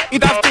soap,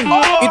 it have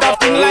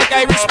thing like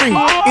Irish Spring.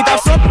 It have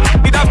soap,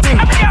 it have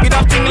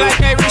thing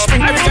like Irish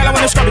Spring. Every girl I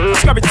wanna scrub it,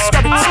 scrub it,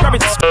 scrub it, scrub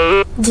it.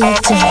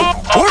 DJ.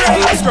 Who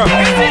ready to scrub?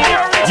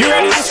 You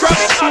ready to scrub?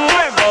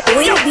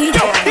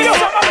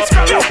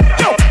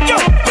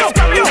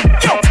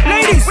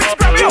 Ladies,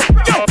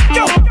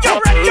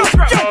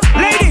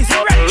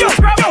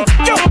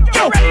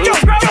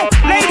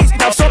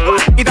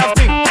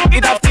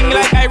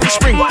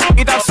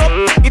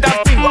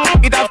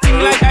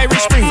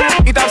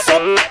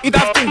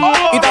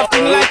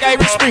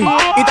 spring.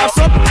 It have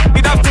some,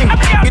 it have thing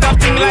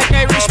like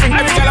Irish spring.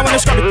 Every girl I wanna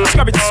scrub it,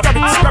 scrub it, scrub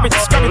it, scrub it,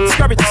 scrub it,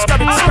 scrub it,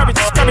 scrub it, scrub it,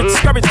 scrub it,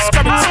 scrub it,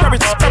 scrub it, scrub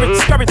it, scrub it,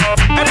 scrub it.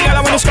 Every girl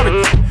I wanna scrub it,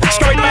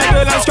 scrub it my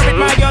girl and scrub it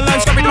my girl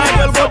and scrub it my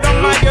girl. Go down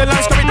my girl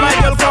and scrub it my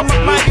girl. Come up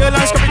my girl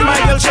and scrub it my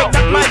girl. Shake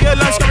that my girl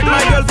and scrub it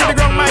my girl. To the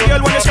ground my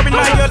girl when you scrub it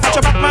my girl. Touch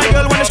your back my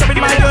girl when you scrub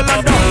it my girl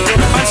and down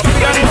and scrub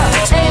it on it.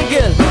 Hey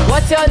girl,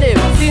 what's your name?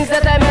 Since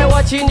that time I'm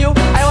watching you,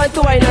 I want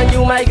to wine on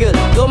you, my girl.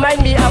 Don't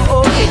mind me, I'm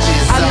okay.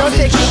 I'm not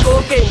taking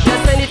cocaine.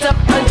 Just send it up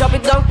and drop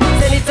it down.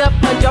 Send it up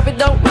and drop it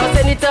down. Now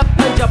send it up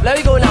and drop. Let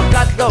me go now.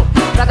 Flat down,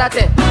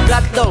 flatate,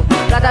 flat down,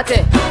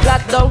 flatate,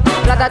 flat down,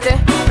 flatate,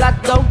 flat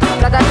down,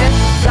 flatate,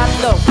 flat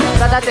down,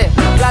 flatate,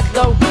 flat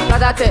down,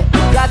 flatate,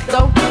 flat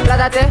down,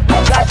 flatate,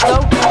 flat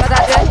down,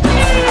 flatate.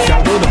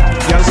 Y'all go down,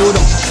 y'all go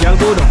down, y'all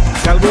go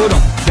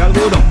down, y'all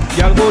go down,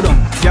 y'all go down,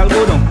 y'all go down, y'all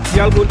go down,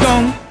 y'all go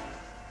down,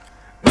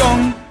 down,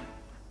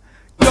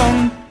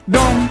 down,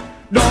 down.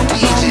 Down,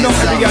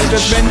 every girl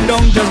just bend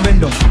down, just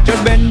bend down,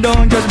 just bend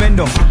down, just bend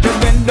down,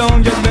 just bend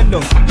down, just bend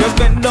down, just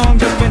bend down,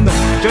 just bend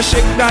down. Just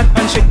shake that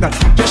and shake that,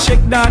 just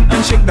shake that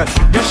and shake that,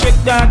 just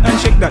shake that and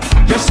shake that,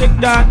 just shake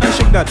that and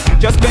shake that.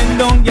 Just bend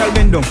down, y'all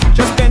bend down,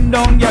 just bend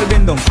down, y'all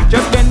bend down,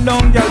 just bend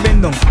down, y'all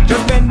bend down,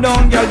 just bend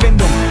down, y'all bend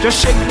down. Just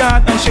shake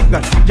that and shake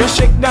that, just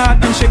shake that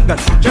and shake that,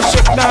 just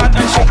shake that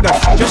and shake that,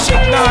 just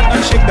shake that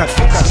and shake that.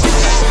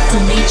 To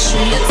make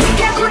sure you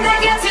think I could not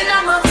get in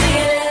on my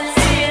feelings,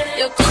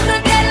 you could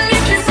not get me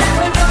to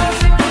settle down.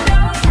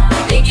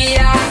 Biggie,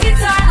 I hit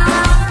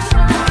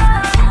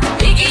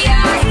Biggie, I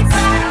hit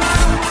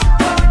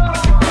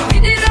we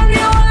did on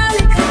your wall,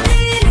 it could be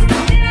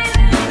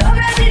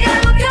nobody got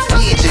look at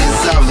DJ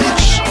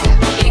Savage.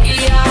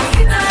 Biggie, I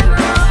hit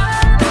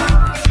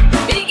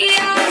Biggie,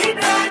 I hit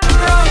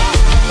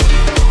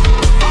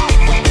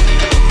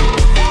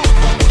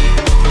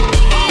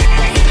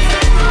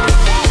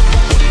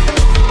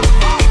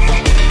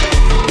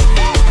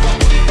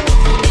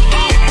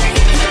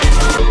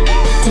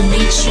to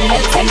make sure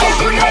you think I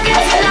could not get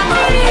in on my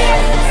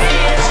feelings,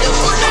 you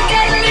could not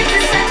get me to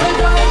settle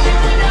down.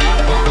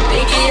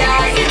 Biggie,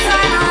 I hit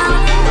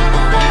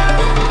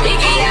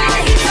Biggie, I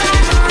hit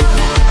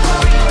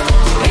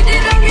we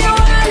did on your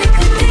wall, it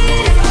could be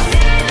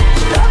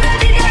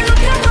nobody got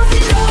look at my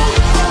feelings.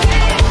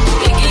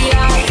 Biggie,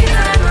 I hit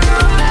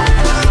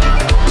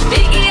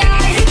Biggie,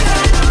 I hit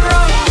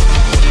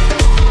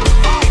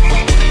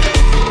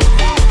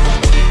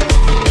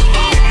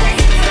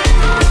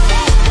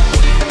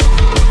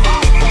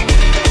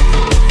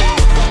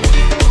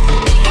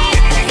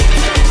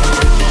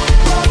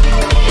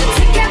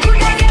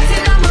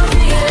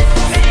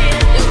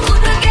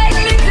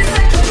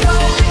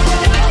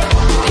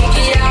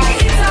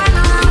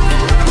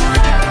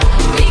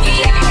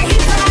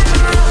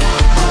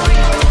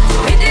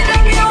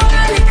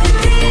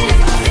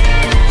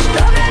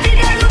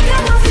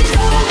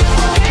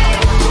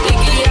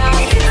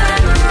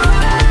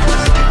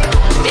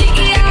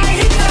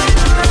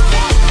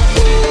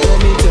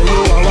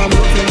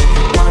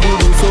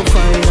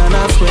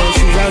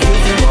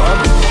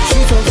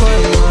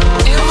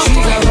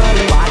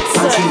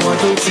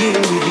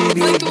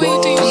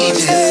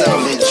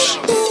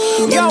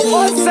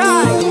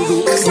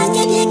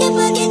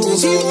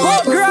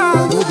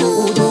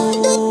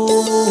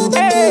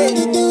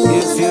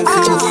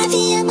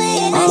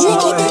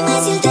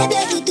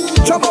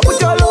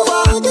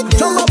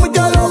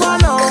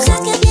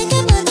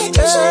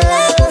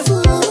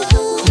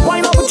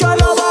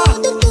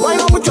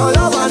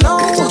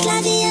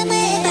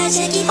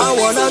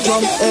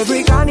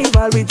every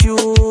carnival with you.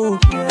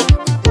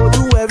 Go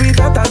to every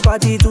fete and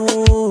party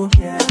too.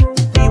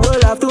 People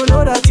have to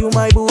know that you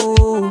my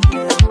boo.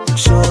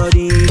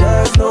 Shorty,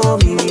 there's no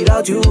me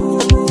without you.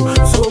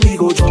 So we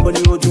go jump on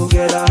the road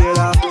together,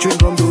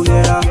 drink rum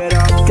together,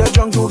 get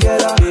drunk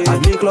together,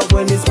 and make love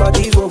when this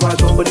party's over.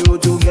 Jump on the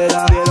road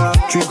together,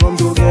 drink rum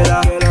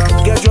together,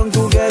 get drunk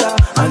together,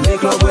 and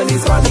make love when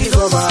this party's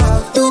over.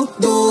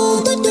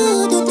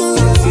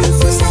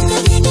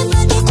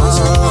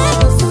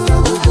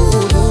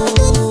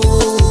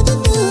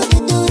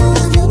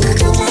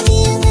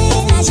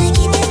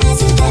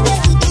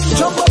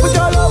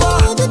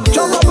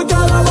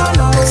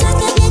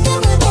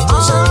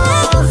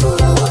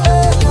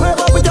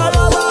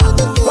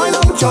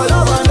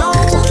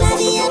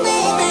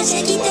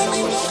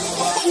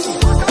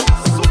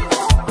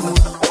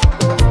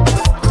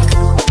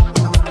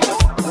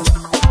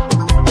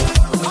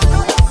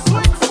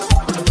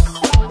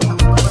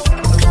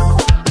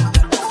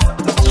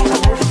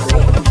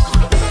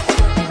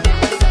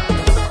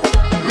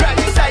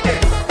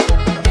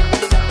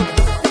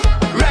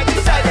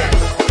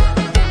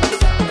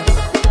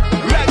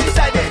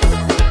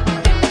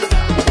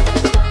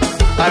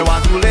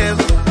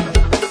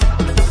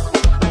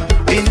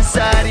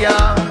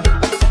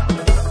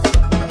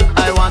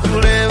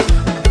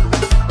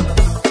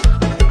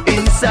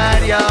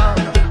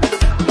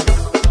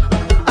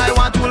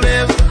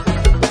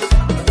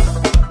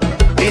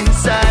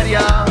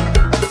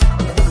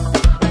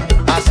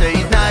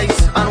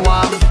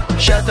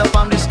 Shut up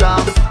on this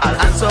storm, I'll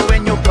answer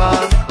when you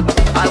call.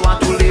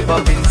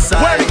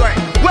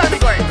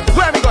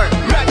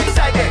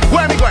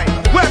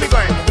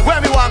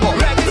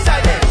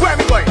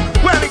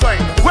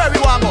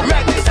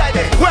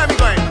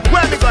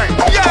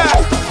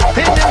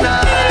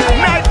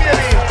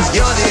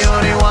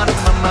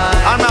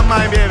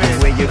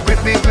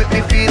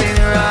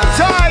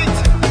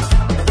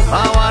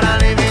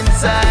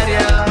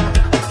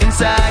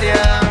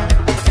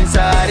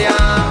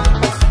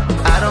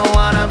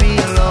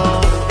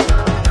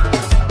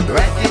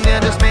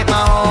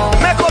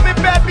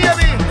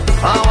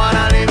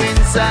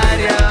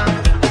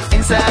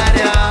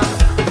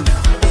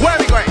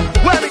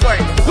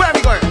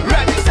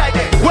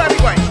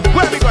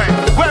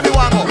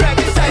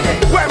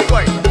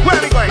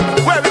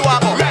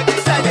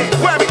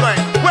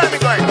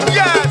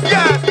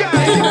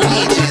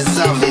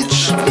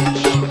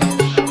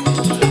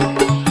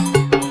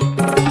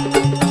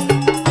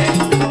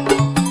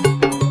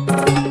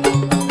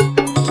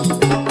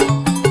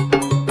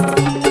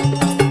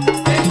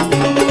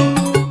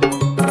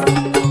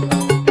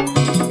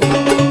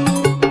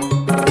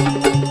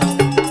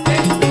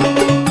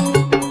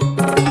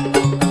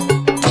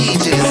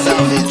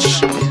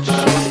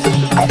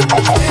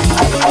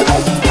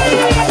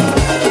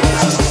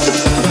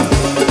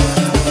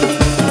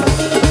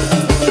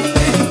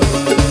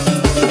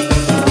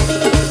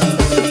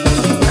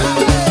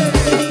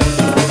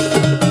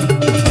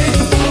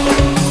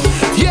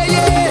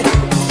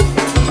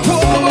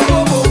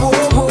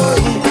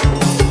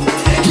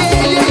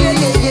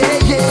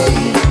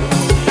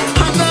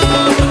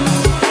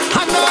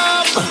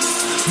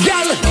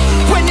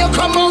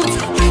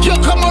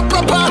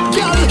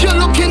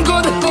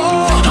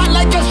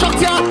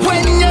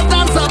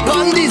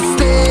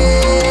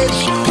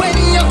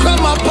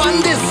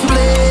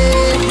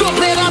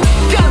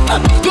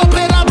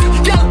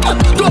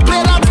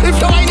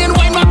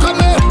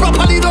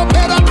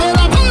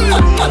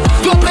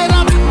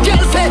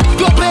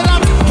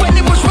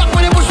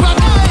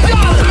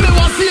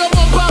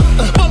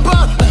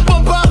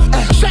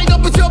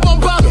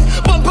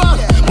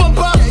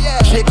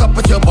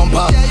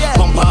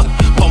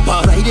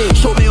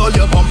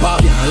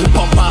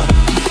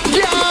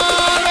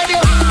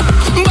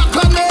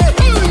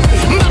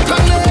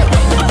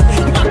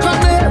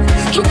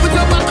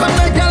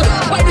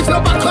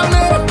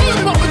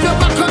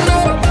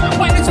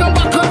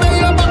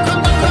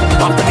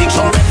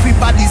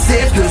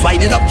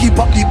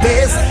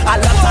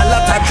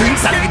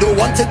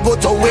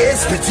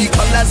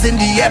 flags in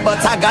the air,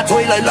 but I got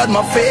oil on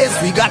my face.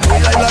 We got oil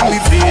on my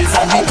face,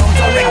 and we come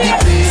to wreck the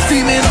place.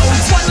 Steaming out,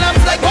 one lamp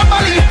like one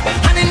body,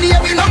 and in the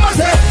air we know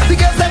myself. The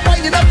girls that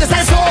winding up, this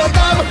I so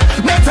dumb.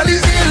 Mentally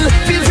ill,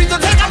 feel free to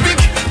take a pic.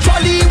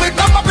 Trolley with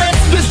number plate.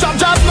 This job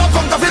no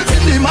counterfeit.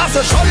 In the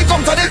master, surely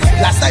come to this.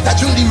 Last night I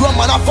drink the rum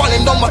and I'm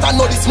falling down, but I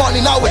know this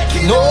morning I'm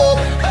waking up.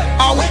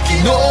 I'm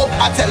waking up,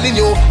 I'm telling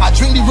you. I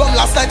drink the rum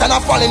last night and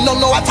I'm falling down.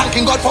 Now I'm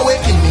thanking God for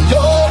waking me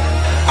up.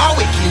 I'm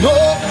waking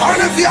up.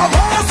 And if you're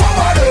lost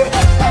over there,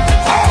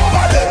 I'm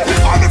over there.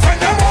 If I'm the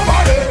friend, I'm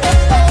over there.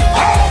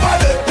 I'm over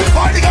there. If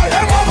I'm the guy,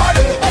 I'm over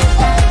there.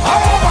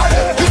 I'm over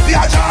there. If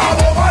you're a job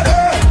over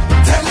there,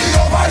 tell me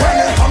over there. When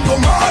you come to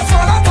Mars,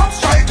 man, a top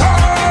striker.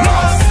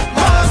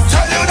 Mars,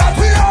 tell you that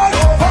we all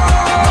over.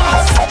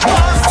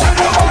 Mars, tell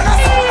you man, a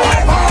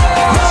survivor.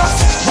 Mars,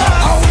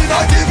 and we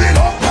not giving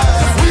up.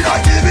 We not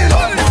giving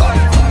up.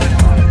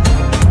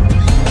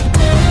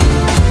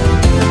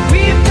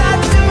 We've got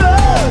the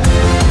road.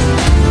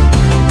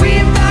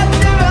 We've got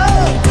the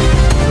road.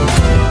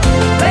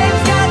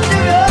 Flames got the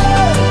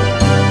road.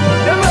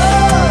 The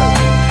road.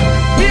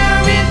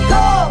 Here it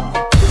comes.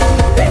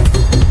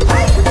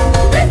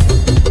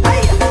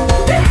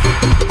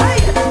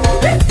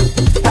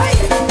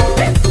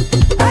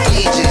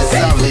 DJ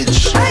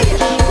Savage.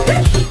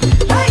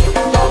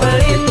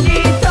 Bubble in the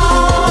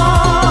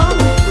song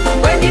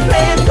when the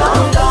flames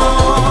come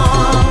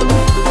down.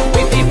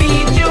 With the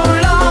beat you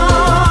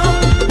long,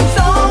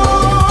 so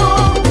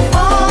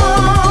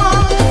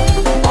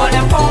all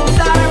the phones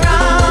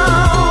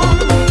around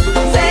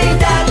say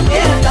that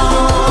they're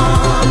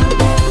done,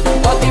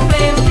 but the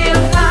flames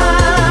still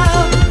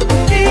have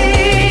the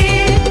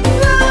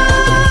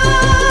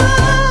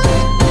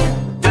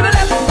to the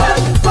left,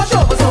 rush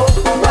over so,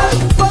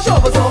 rush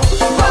over so,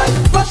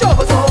 rush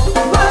over so,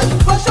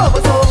 rush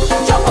over so.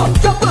 Jump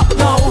up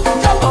now,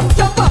 jump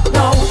up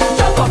now,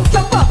 jump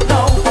up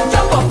now,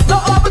 jump up. No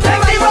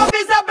overtake the rope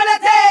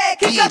visibility.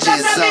 Kick up DJ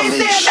the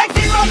music, Savage. make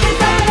the rope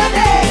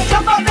visibility.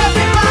 Jump up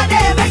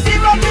everybody, make the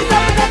rope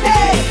visibility.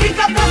 Kick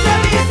up the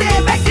music,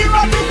 make the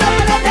rope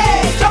visibility.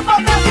 Jump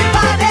up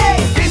everybody.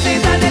 This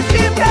is an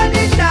extreme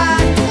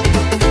condition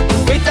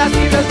with a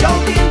serious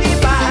joke in the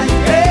band.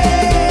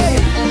 Hey,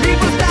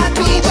 people start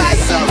to fight,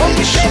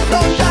 only face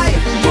don't die.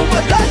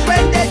 Super touch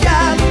when they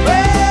jam.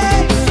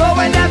 Hey, so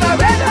whenever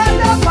red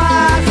hand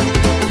pass,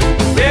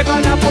 they're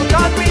gonna put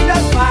on with the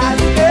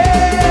smash.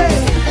 Hey,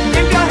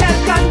 if your head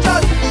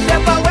conscious,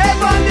 step away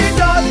from the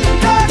dust.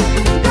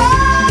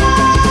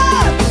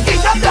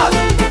 Kick up dust,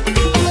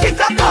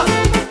 kick up dust,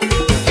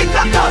 kick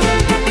up dust,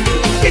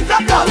 kick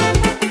up dust.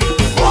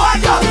 More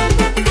dust,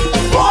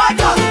 more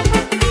dust,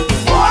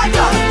 more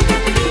dust,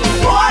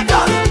 more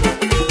dust.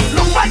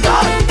 Look at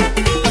dust,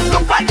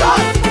 look at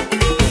dust,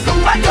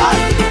 look at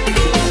dust,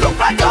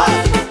 look at dust.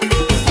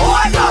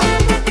 More dust,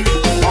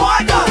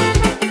 more dust.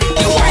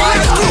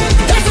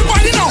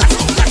 Everybody know,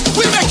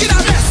 we making a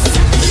mess.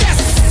 Yes.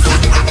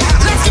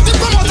 Let's give the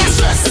promoter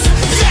stress.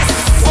 Yes.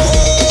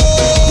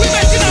 We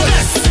making a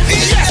mess.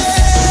 Yes.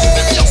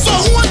 So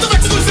who wants to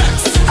make the vex?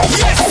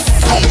 Yes.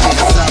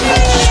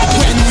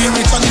 When we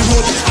reach on the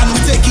road and we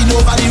taking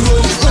over the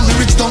road. When we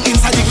reach down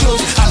inside the club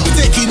and we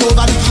taking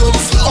over the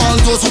clubs. All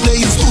those who play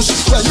in push.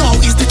 Well, now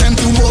is the time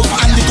to move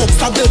and the cups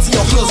start dirty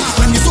your clothes.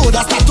 When the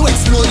soda start to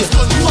explode.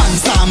 One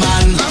star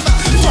man,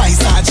 twice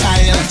star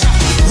child.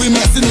 We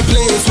messing the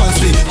place once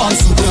we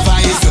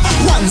unsupervised.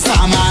 One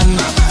star man,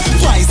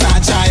 twice star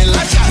child.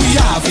 We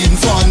having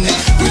fun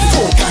with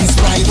Coke and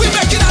Sprite. We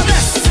making a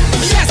mess.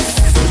 Yes.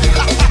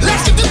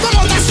 Let's get the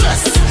promoter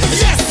stress.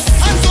 Yes.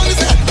 And so is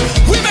it.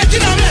 We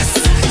making a mess.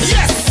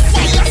 Yes.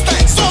 Why last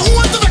time? So who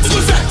wants to make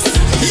the vex?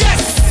 Yes.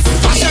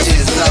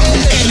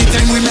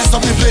 Anytime we mess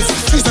up the place,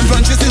 trees and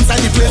branches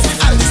inside the place,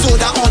 and the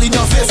soda all in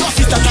your face.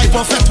 It's the type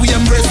of threat we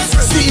embrace.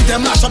 See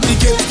them mash up the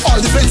gate. All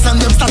the friends and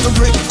them start to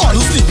break. All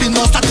who sleeping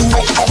now start to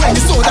wake. When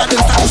the soda them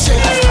start to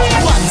shake.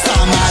 One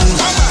star man,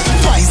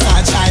 twice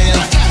star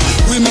child.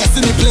 We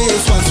messing the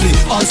place once we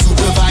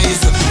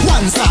unsupervised.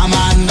 One star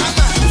man,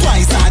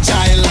 twice star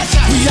child.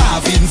 We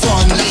having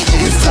fun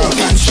with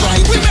Coke and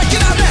Sprite. We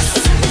making a mess.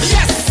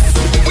 Yes.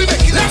 We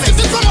making a mess. Let's get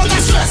the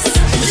promoter stress.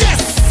 Yes.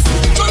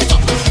 Turn it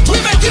up. We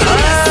making a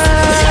mess.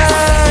 Yes.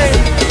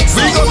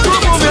 We got to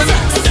move it.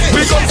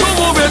 We got to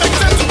move it.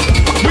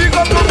 We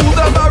got to move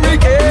the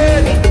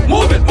barricade.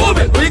 Move it, move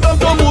it. We got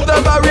to move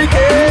the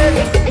barricade.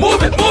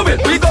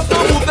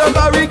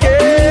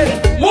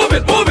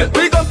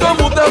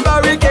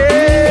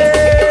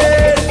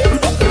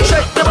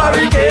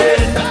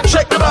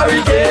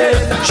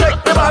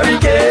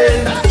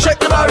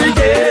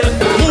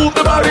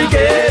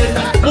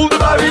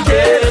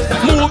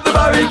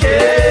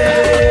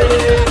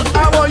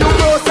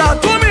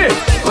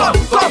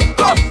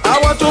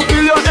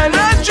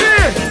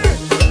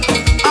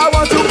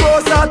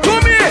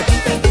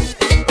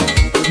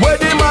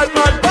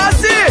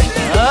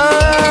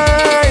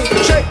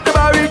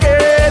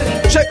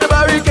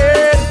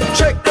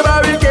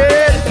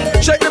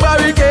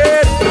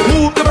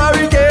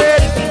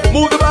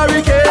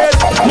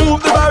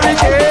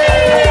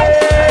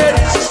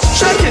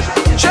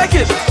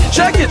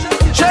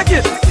 shake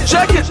it,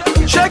 shake it,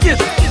 shake it,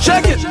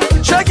 shake it,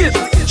 shake it,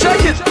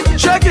 shake it,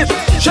 shake it,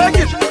 shake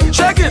it,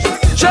 shake it,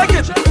 shake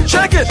it,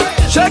 shake it,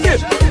 shake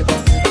it.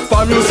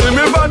 Fam, you see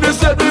me from the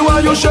state, me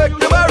want you shake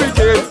the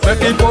barricade. Make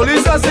the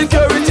police and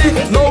security,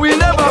 no we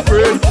never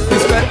afraid.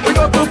 Respect, we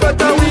go to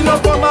better, we no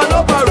come and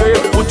no parade.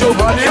 Put your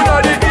body in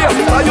the ear,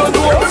 and you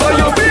know how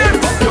you feel.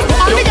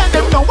 All the girls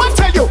them know what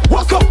tell you,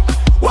 walk up,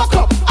 walk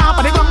up. I'm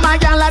gonna go my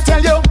girl, I tell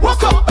you,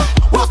 walk up,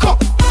 walk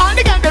up. All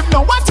the girls them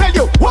know what tell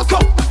you, walk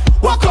up,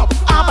 walk up.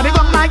 I'm gonna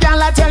go my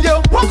girl, I tell you,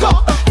 walk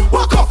up,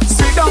 walk up.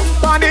 Sit down,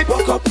 on it,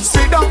 walk up,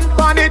 sit down,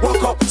 on it,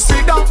 walk up,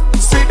 sit down,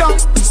 sit down,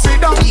 sit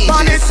down,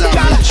 on it.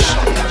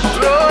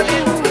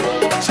 Rolling,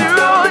 she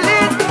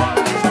rolling,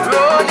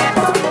 rolling,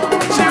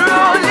 she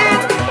rolling,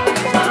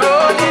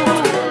 rolling,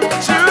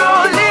 she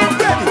rolling,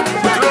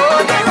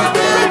 rolling,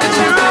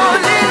 she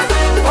rolling.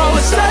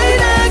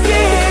 Outside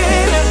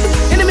again,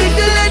 in the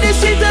middle of the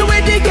street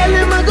where the girl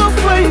them a go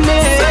find me.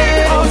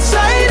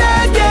 Outside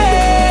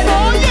again,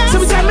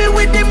 sometimes me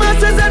with the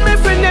masters and my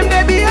friend them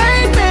they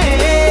behind me.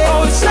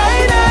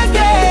 Outside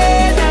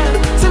again,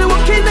 so they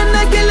walking on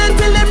the girl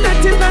until them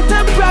nothing not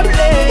a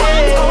problem.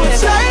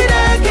 Outside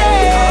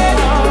again,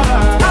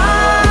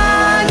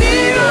 on the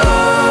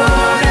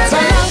road. So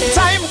long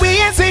time we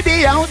ain't see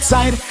the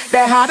outside.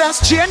 They had us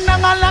chain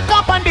and a lock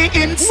up on the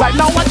inside.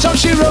 Now watch how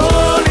she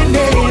rolling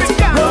it,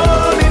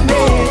 rolling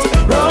it,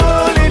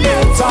 rolling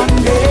it on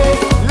the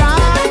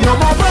line. No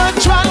more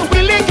virtual, we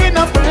linking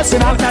up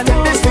personal. Now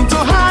take this thing to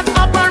heart,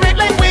 operate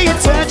like we in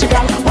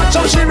surgical. Watch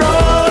how she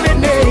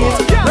rolling it,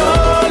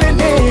 rolling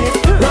it,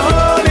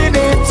 rolling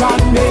it on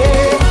the.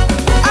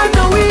 I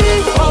know we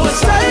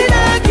outside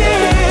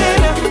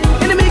again,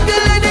 in the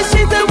middle of the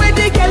street where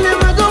the girl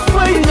them a go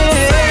find me.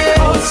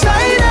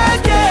 Outside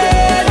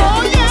again,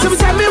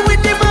 sometimes me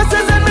with the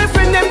masters and my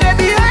friend them they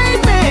behind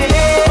me.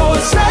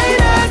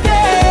 Outside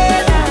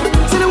again,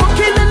 so they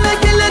walking on the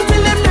girl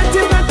until them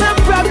nothing not a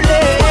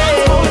problem.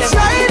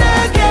 Outside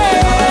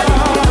again,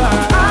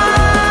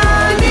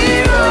 on the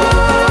road.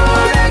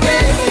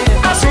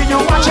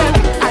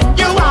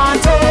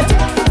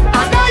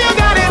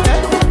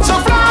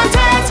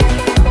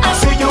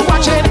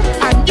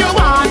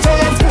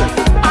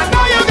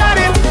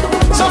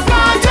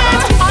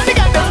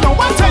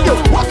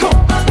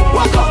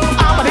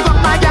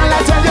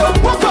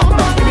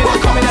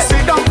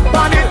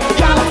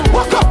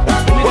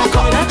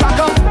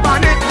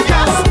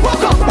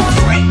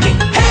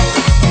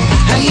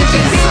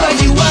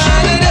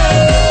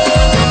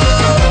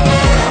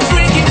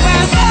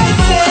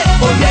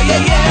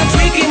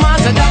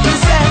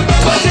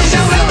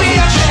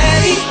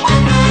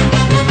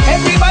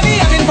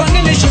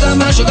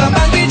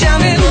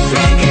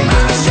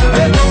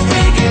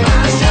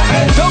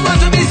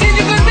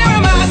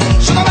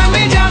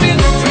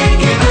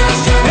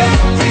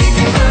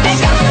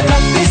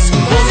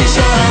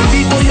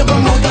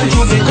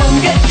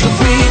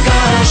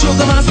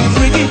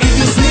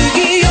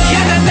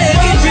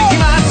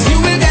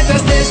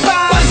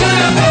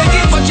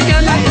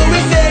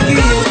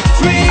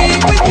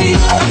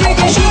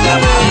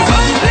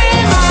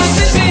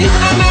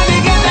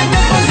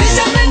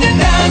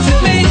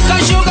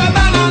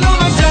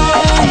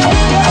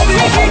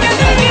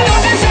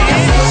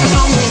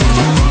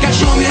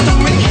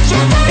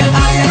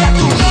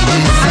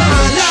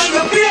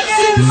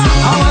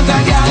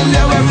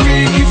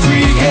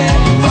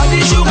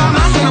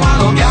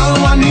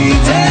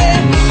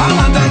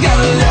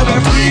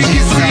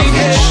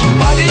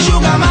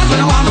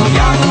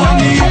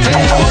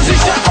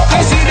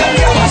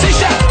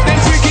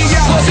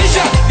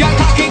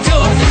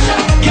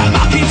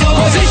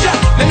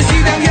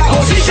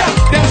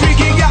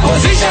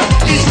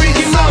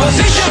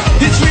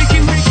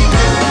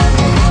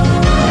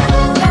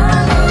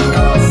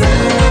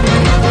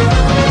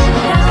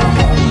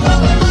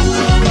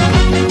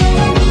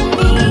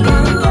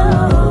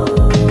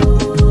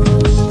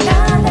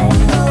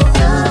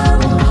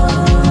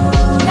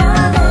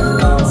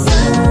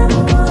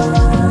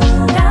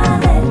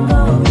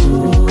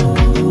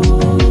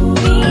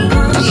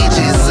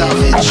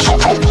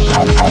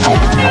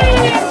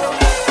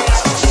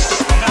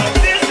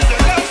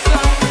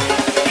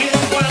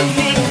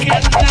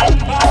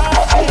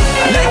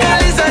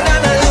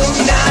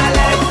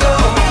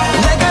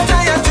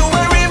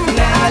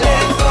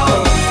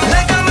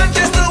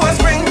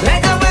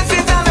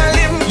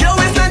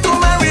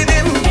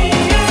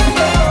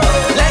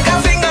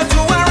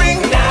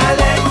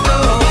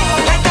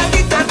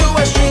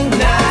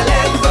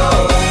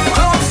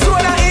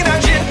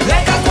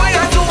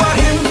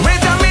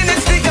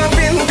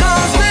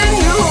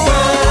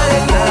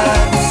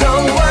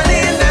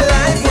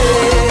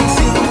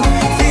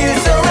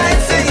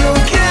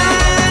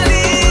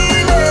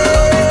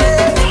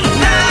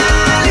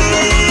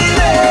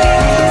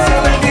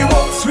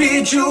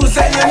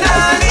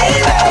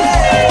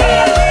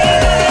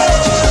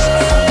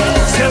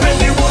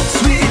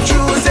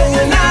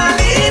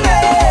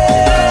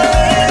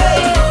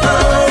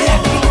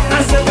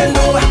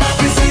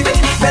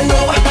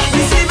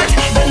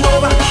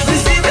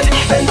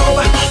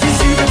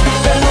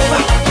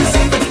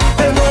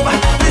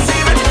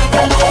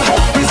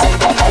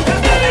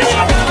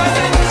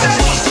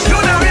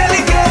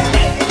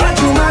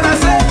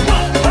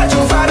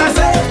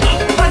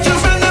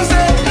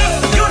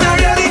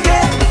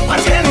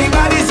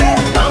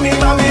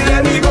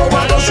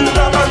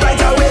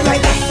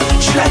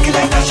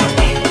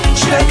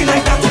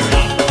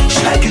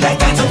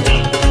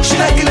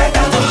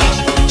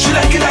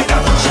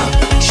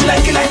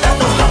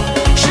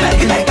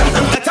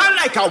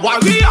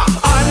 warrior.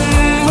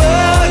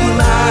 Onward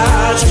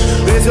march,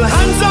 raise your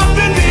hands up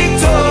in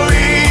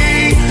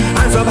victory.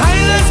 Hands up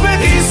high, let's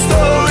make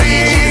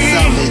history.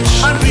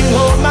 And bring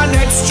home my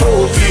next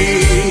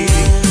trophy.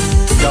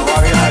 The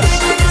warriors.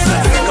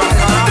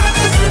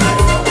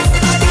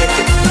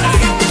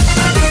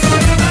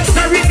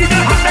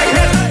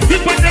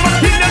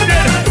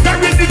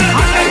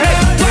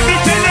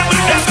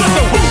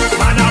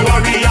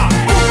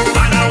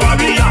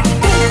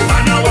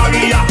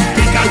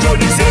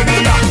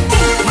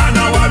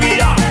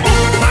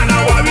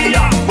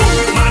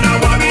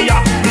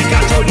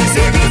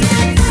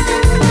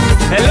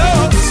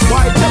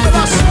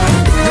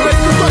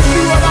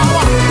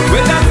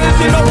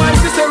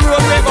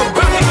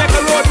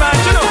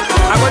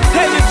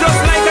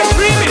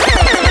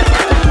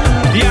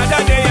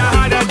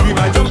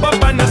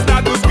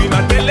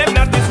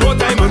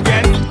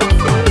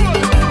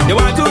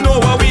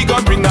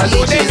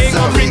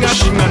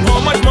 And how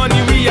much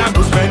money we are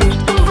to spend.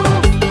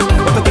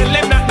 But I tell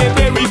them that they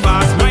very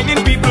fast,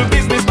 minding people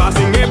business,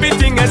 passing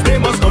everything as they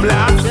must come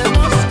last.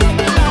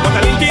 But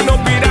I linking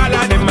up with all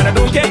of them, and I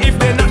don't care if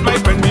they're not my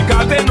friend,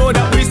 because they know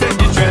that we set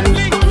the trend.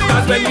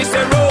 Cause when we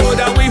say road,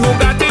 that we who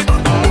got it.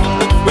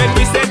 When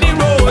we say the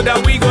road, that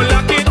we go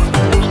lock it.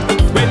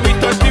 When we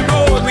touch the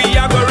road, we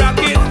are go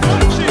rock it.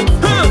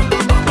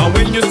 And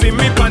when you see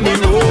me on the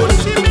road,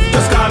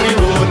 just call me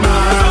road man.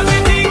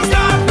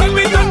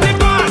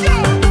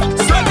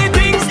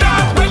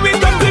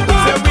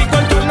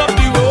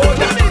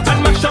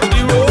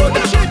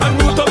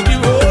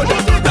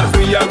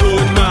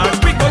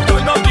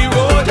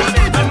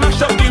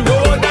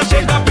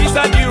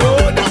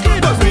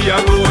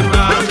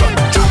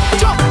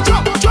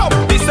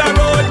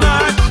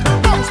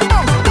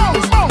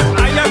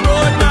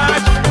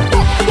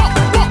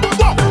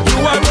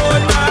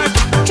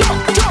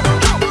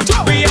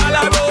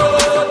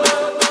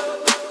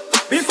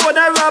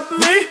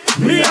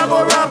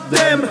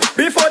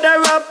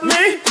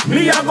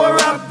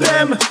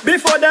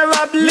 Before they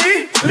rap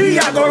Lee,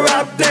 I go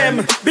rap them.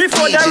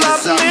 Before they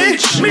rap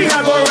me,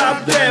 I go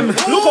rap them.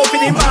 Look out for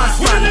the mass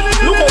man,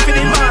 look out for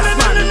the mass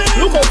man,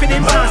 look out for the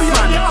mass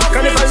man.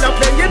 Carnival not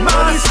playing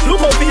mass.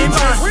 Look out for the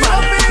mass man,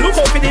 look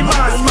out for the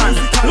mass man,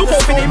 look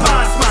out for the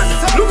mass man,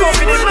 look out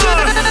for the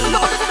mass.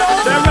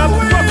 They rap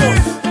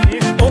focus,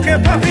 okay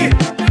papi,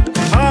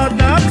 hard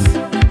knocks,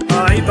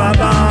 aye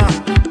baba.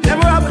 Them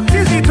rap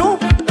dizzy too,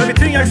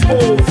 everything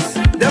exposed.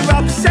 Them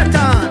rap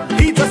Satan,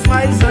 he just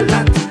smiles a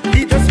lot.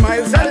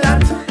 Smiles a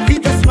lot, he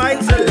just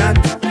smiles a lot.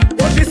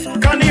 But this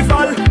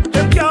carnival,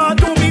 they can't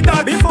do me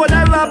that. Before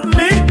they rap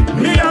me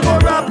I go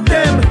rap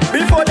them.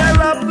 Before they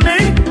rap me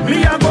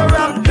I go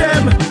rap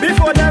them.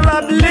 Before they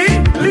rap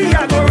Lee,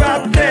 I go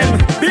rap them.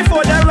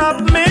 Before they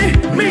rap me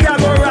I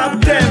go rap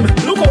them.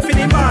 Look out for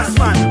the mass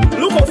man,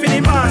 look out for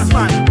the mass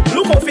man,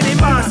 look out for the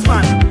mass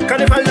man.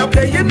 Carnival now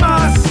playing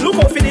mass. Look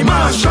out for the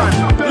mass man,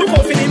 look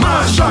out for the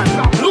mass man,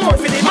 look out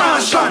for the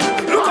mass man,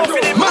 look out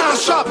for the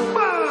mass man.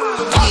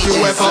 Have you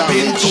ever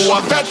been to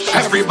a vet?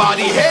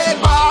 Everybody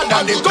head bad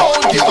and they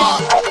don't give up.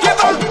 Give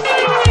up.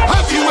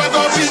 Have you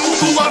ever been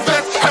to a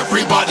vet?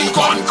 Everybody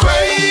gone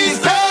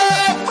crazy.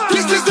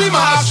 This is the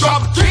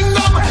mashup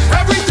kingdom.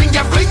 Everything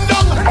get fling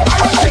down.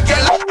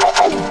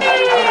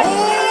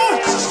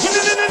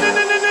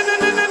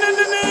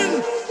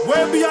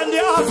 We're beyond the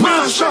half.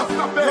 Mashup.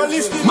 You're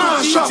listening to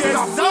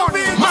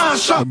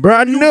Mashup.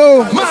 Brand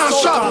new.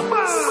 Mashup.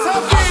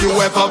 Have you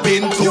ever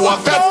been to a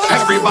vet?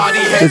 Everybody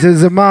head. This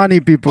is the money,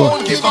 people.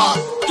 Don't give up.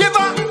 Give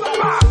up.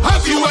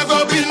 Have you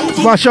ever been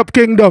to Mash up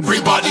Kingdom?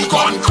 Everybody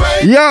gone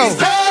crazy. Yo.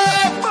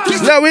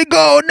 There we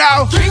go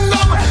now.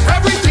 Kingdom.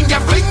 Everything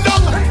get fling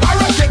down.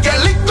 Arrow get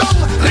licked down.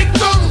 Licked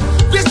down.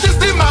 This is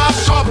the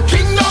mashup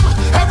Kingdom.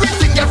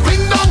 Everything get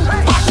fling down.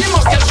 Party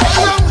must get shell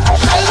down.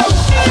 Shell down.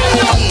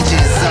 Shell down.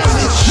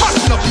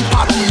 Mashing up the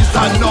parties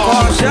and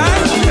all.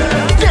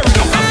 Tearing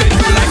up the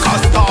venue like a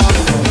storm.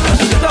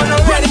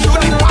 Ready to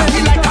the party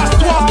like a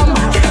storm.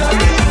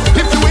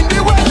 If you in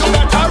the way, you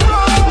better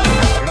run.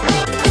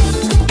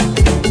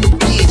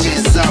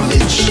 DJ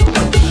ZAVIJJ.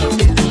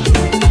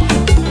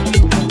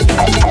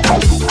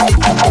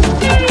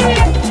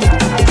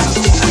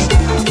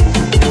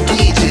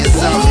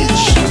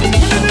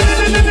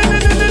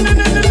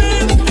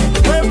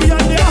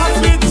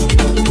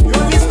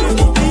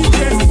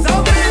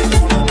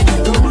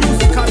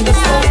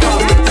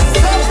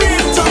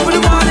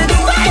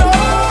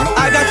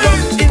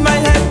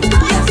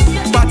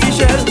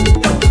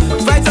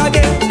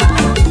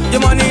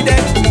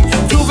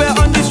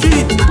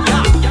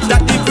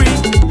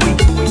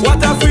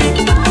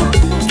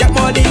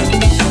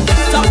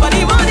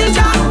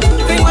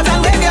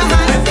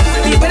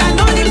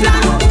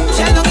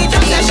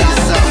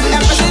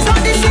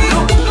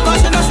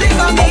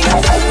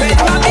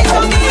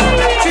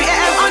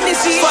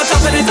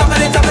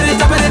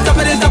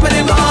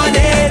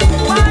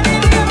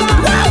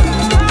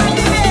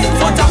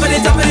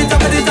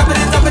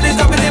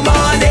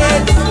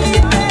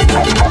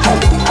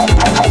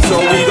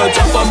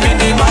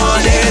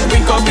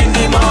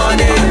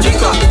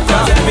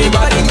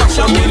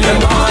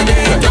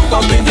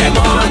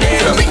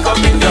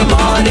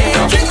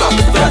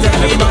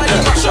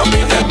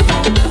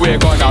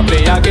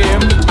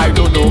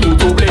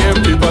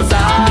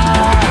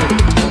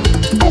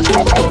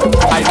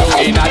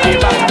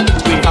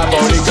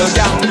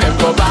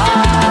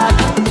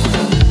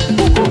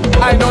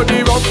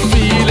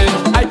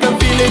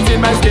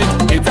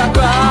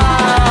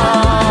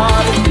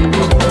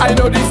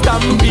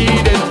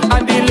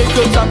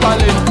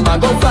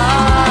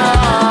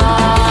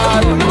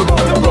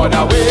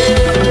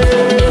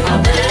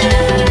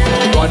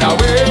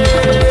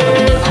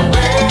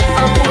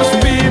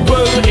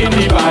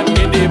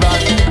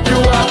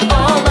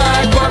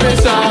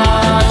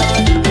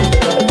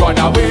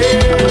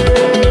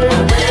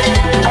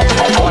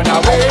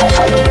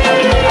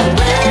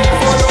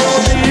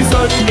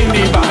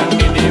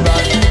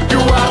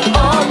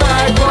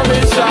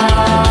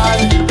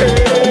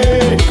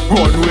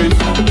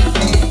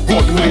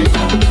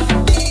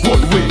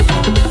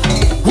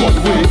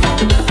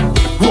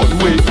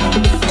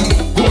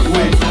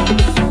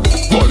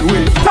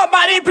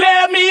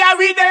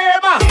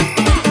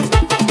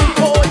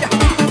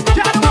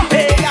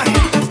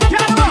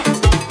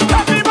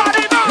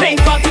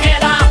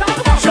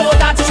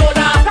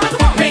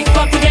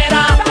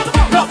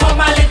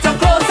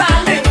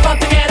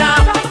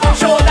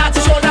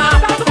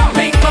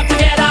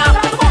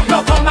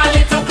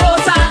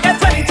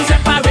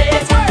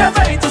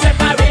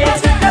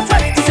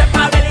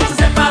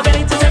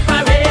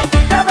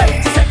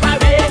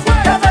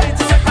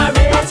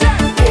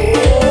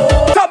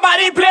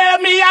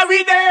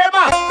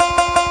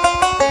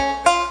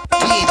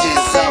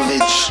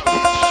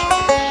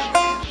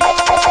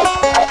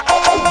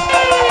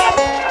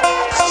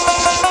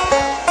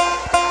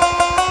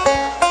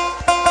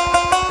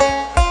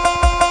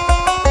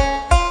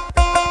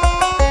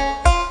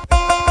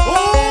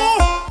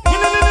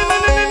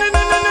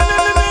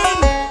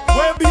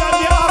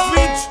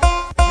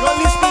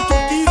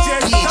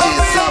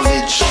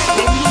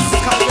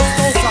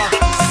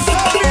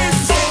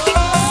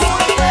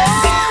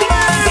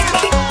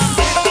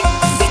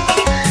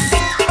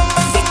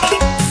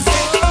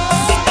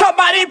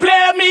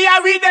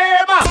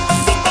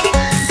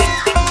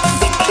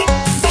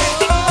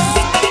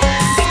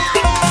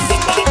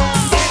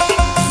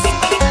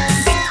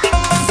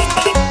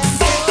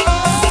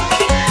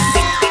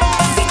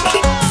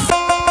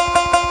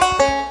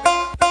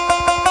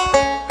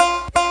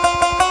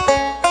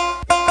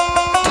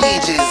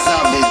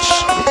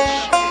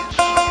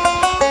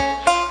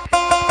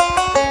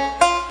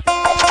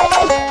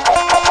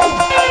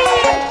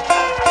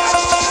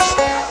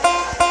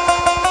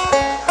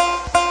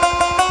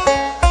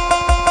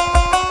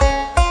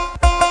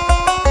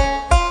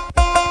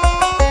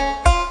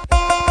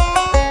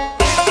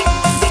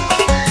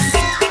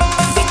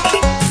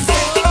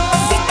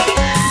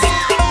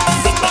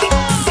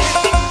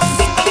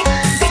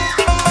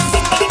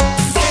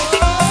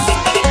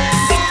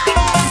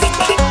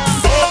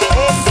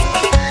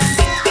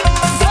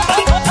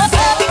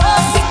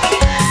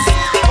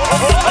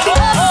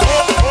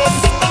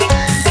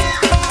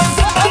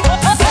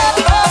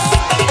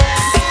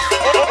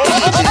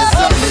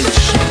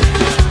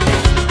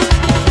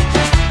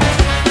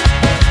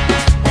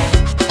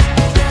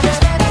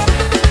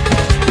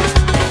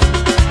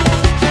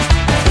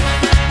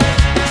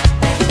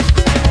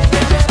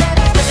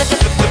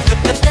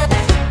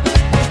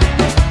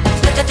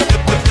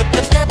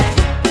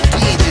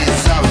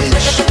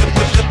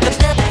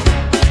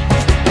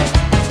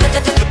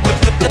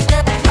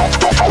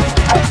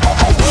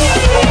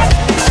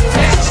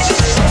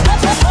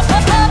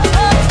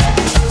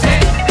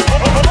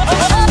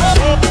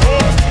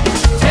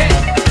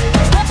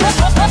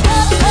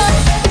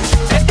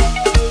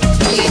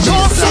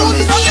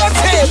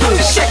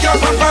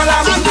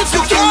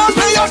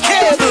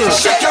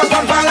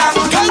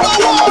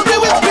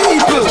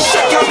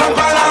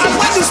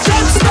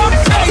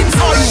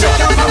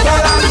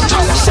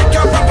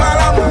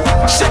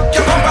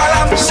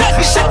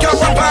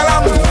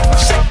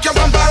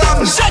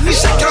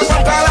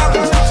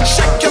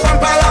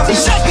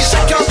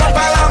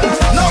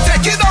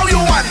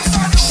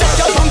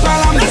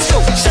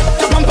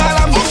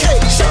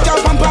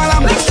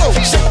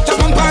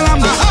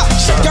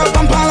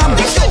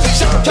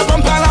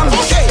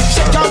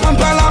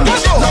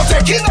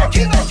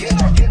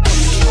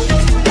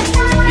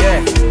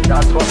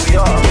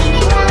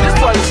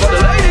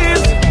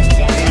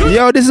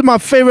 Yo, this is my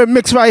favorite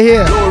mix right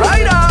here.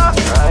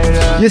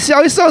 You see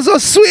how it sounds so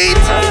sweet?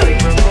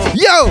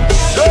 Yo!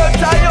 Don't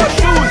tie your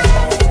shoes.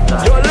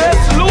 Your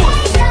legs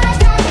loose.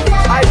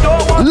 I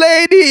don't want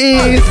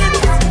Ladies!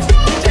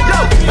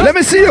 Let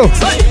me see you.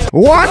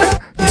 1,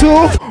 2,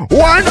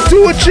 1,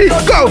 2, 3,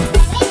 go!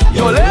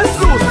 your legs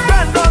loose.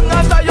 Bend down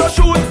and tie your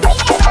shoes.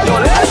 Your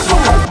legs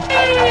loose.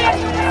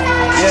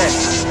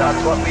 Yes,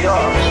 that's what we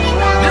are.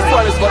 This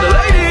one is for the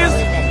ladies.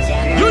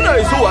 You know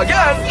it's who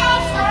again?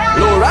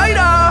 Low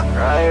rider.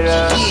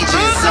 DJ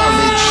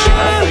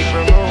ZAVIJJ.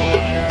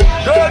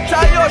 Don't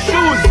tie your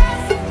shoes.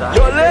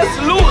 Your legs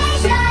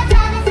loose.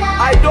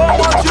 I don't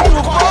want you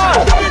to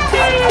fall.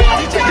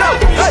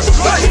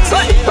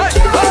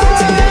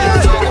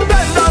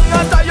 Bend down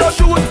and tie your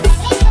shoes.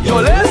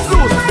 Your legs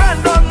loose.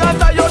 Bend down and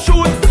tie your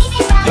shoes.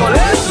 Your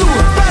legs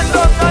loose. Bend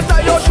down and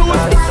tie your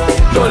shoes.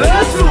 Your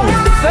legs loose.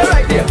 Stay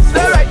right there.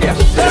 Stay right there.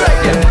 Stay right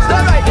there.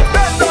 Stay right there.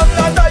 Bend down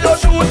and tie your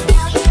shoes.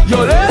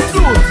 Your legs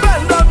loose.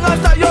 Bend down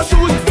and tie your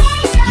shoes.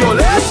 Your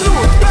legs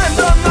loose. Bend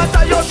down and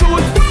tie your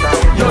shoes.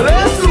 Your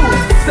legs loose.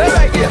 Stay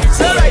right there.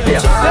 Stay right there.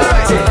 Stay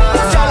right there.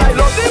 Shall I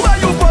love the way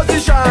you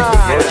position?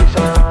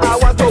 I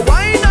want to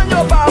wine on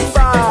your bam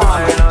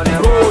bam.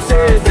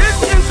 Rotate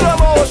it in slow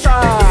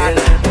motion.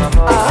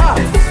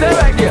 Stay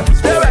right there.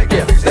 Stay right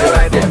there. Stay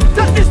right there.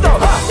 Take this now.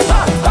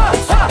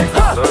 Take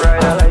that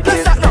now. Take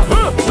this now.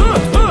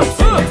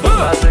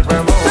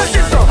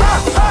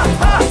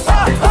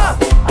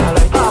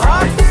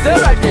 Stay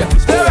right there.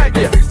 Stay right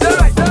there. Stay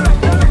right there.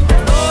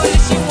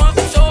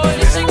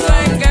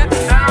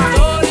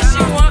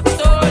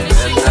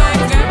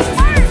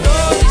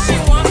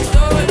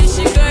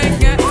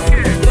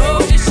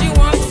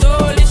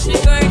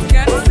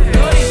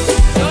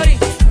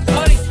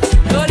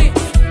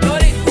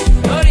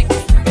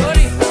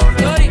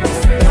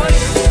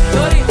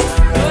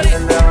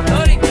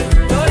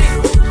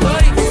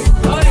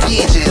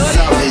 DJ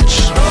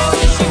ZAVIJJ.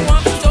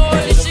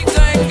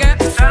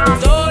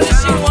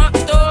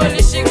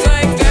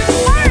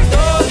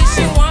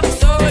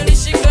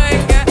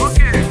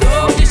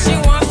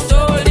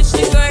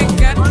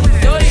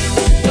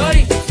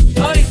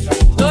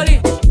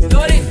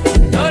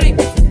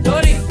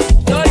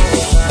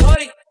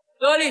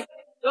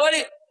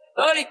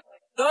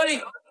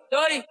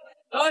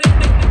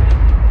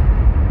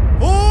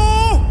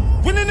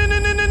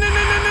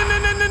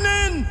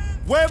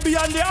 Way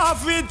beyond the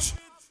average.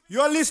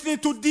 You're listening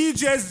to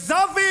DJ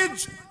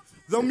ZAVIJJ,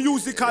 the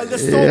musical, the Yo.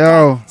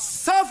 Soca.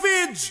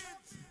 ZAVIJJ,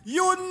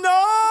 you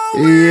know.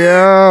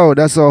 Yo,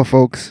 that's all,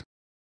 folks.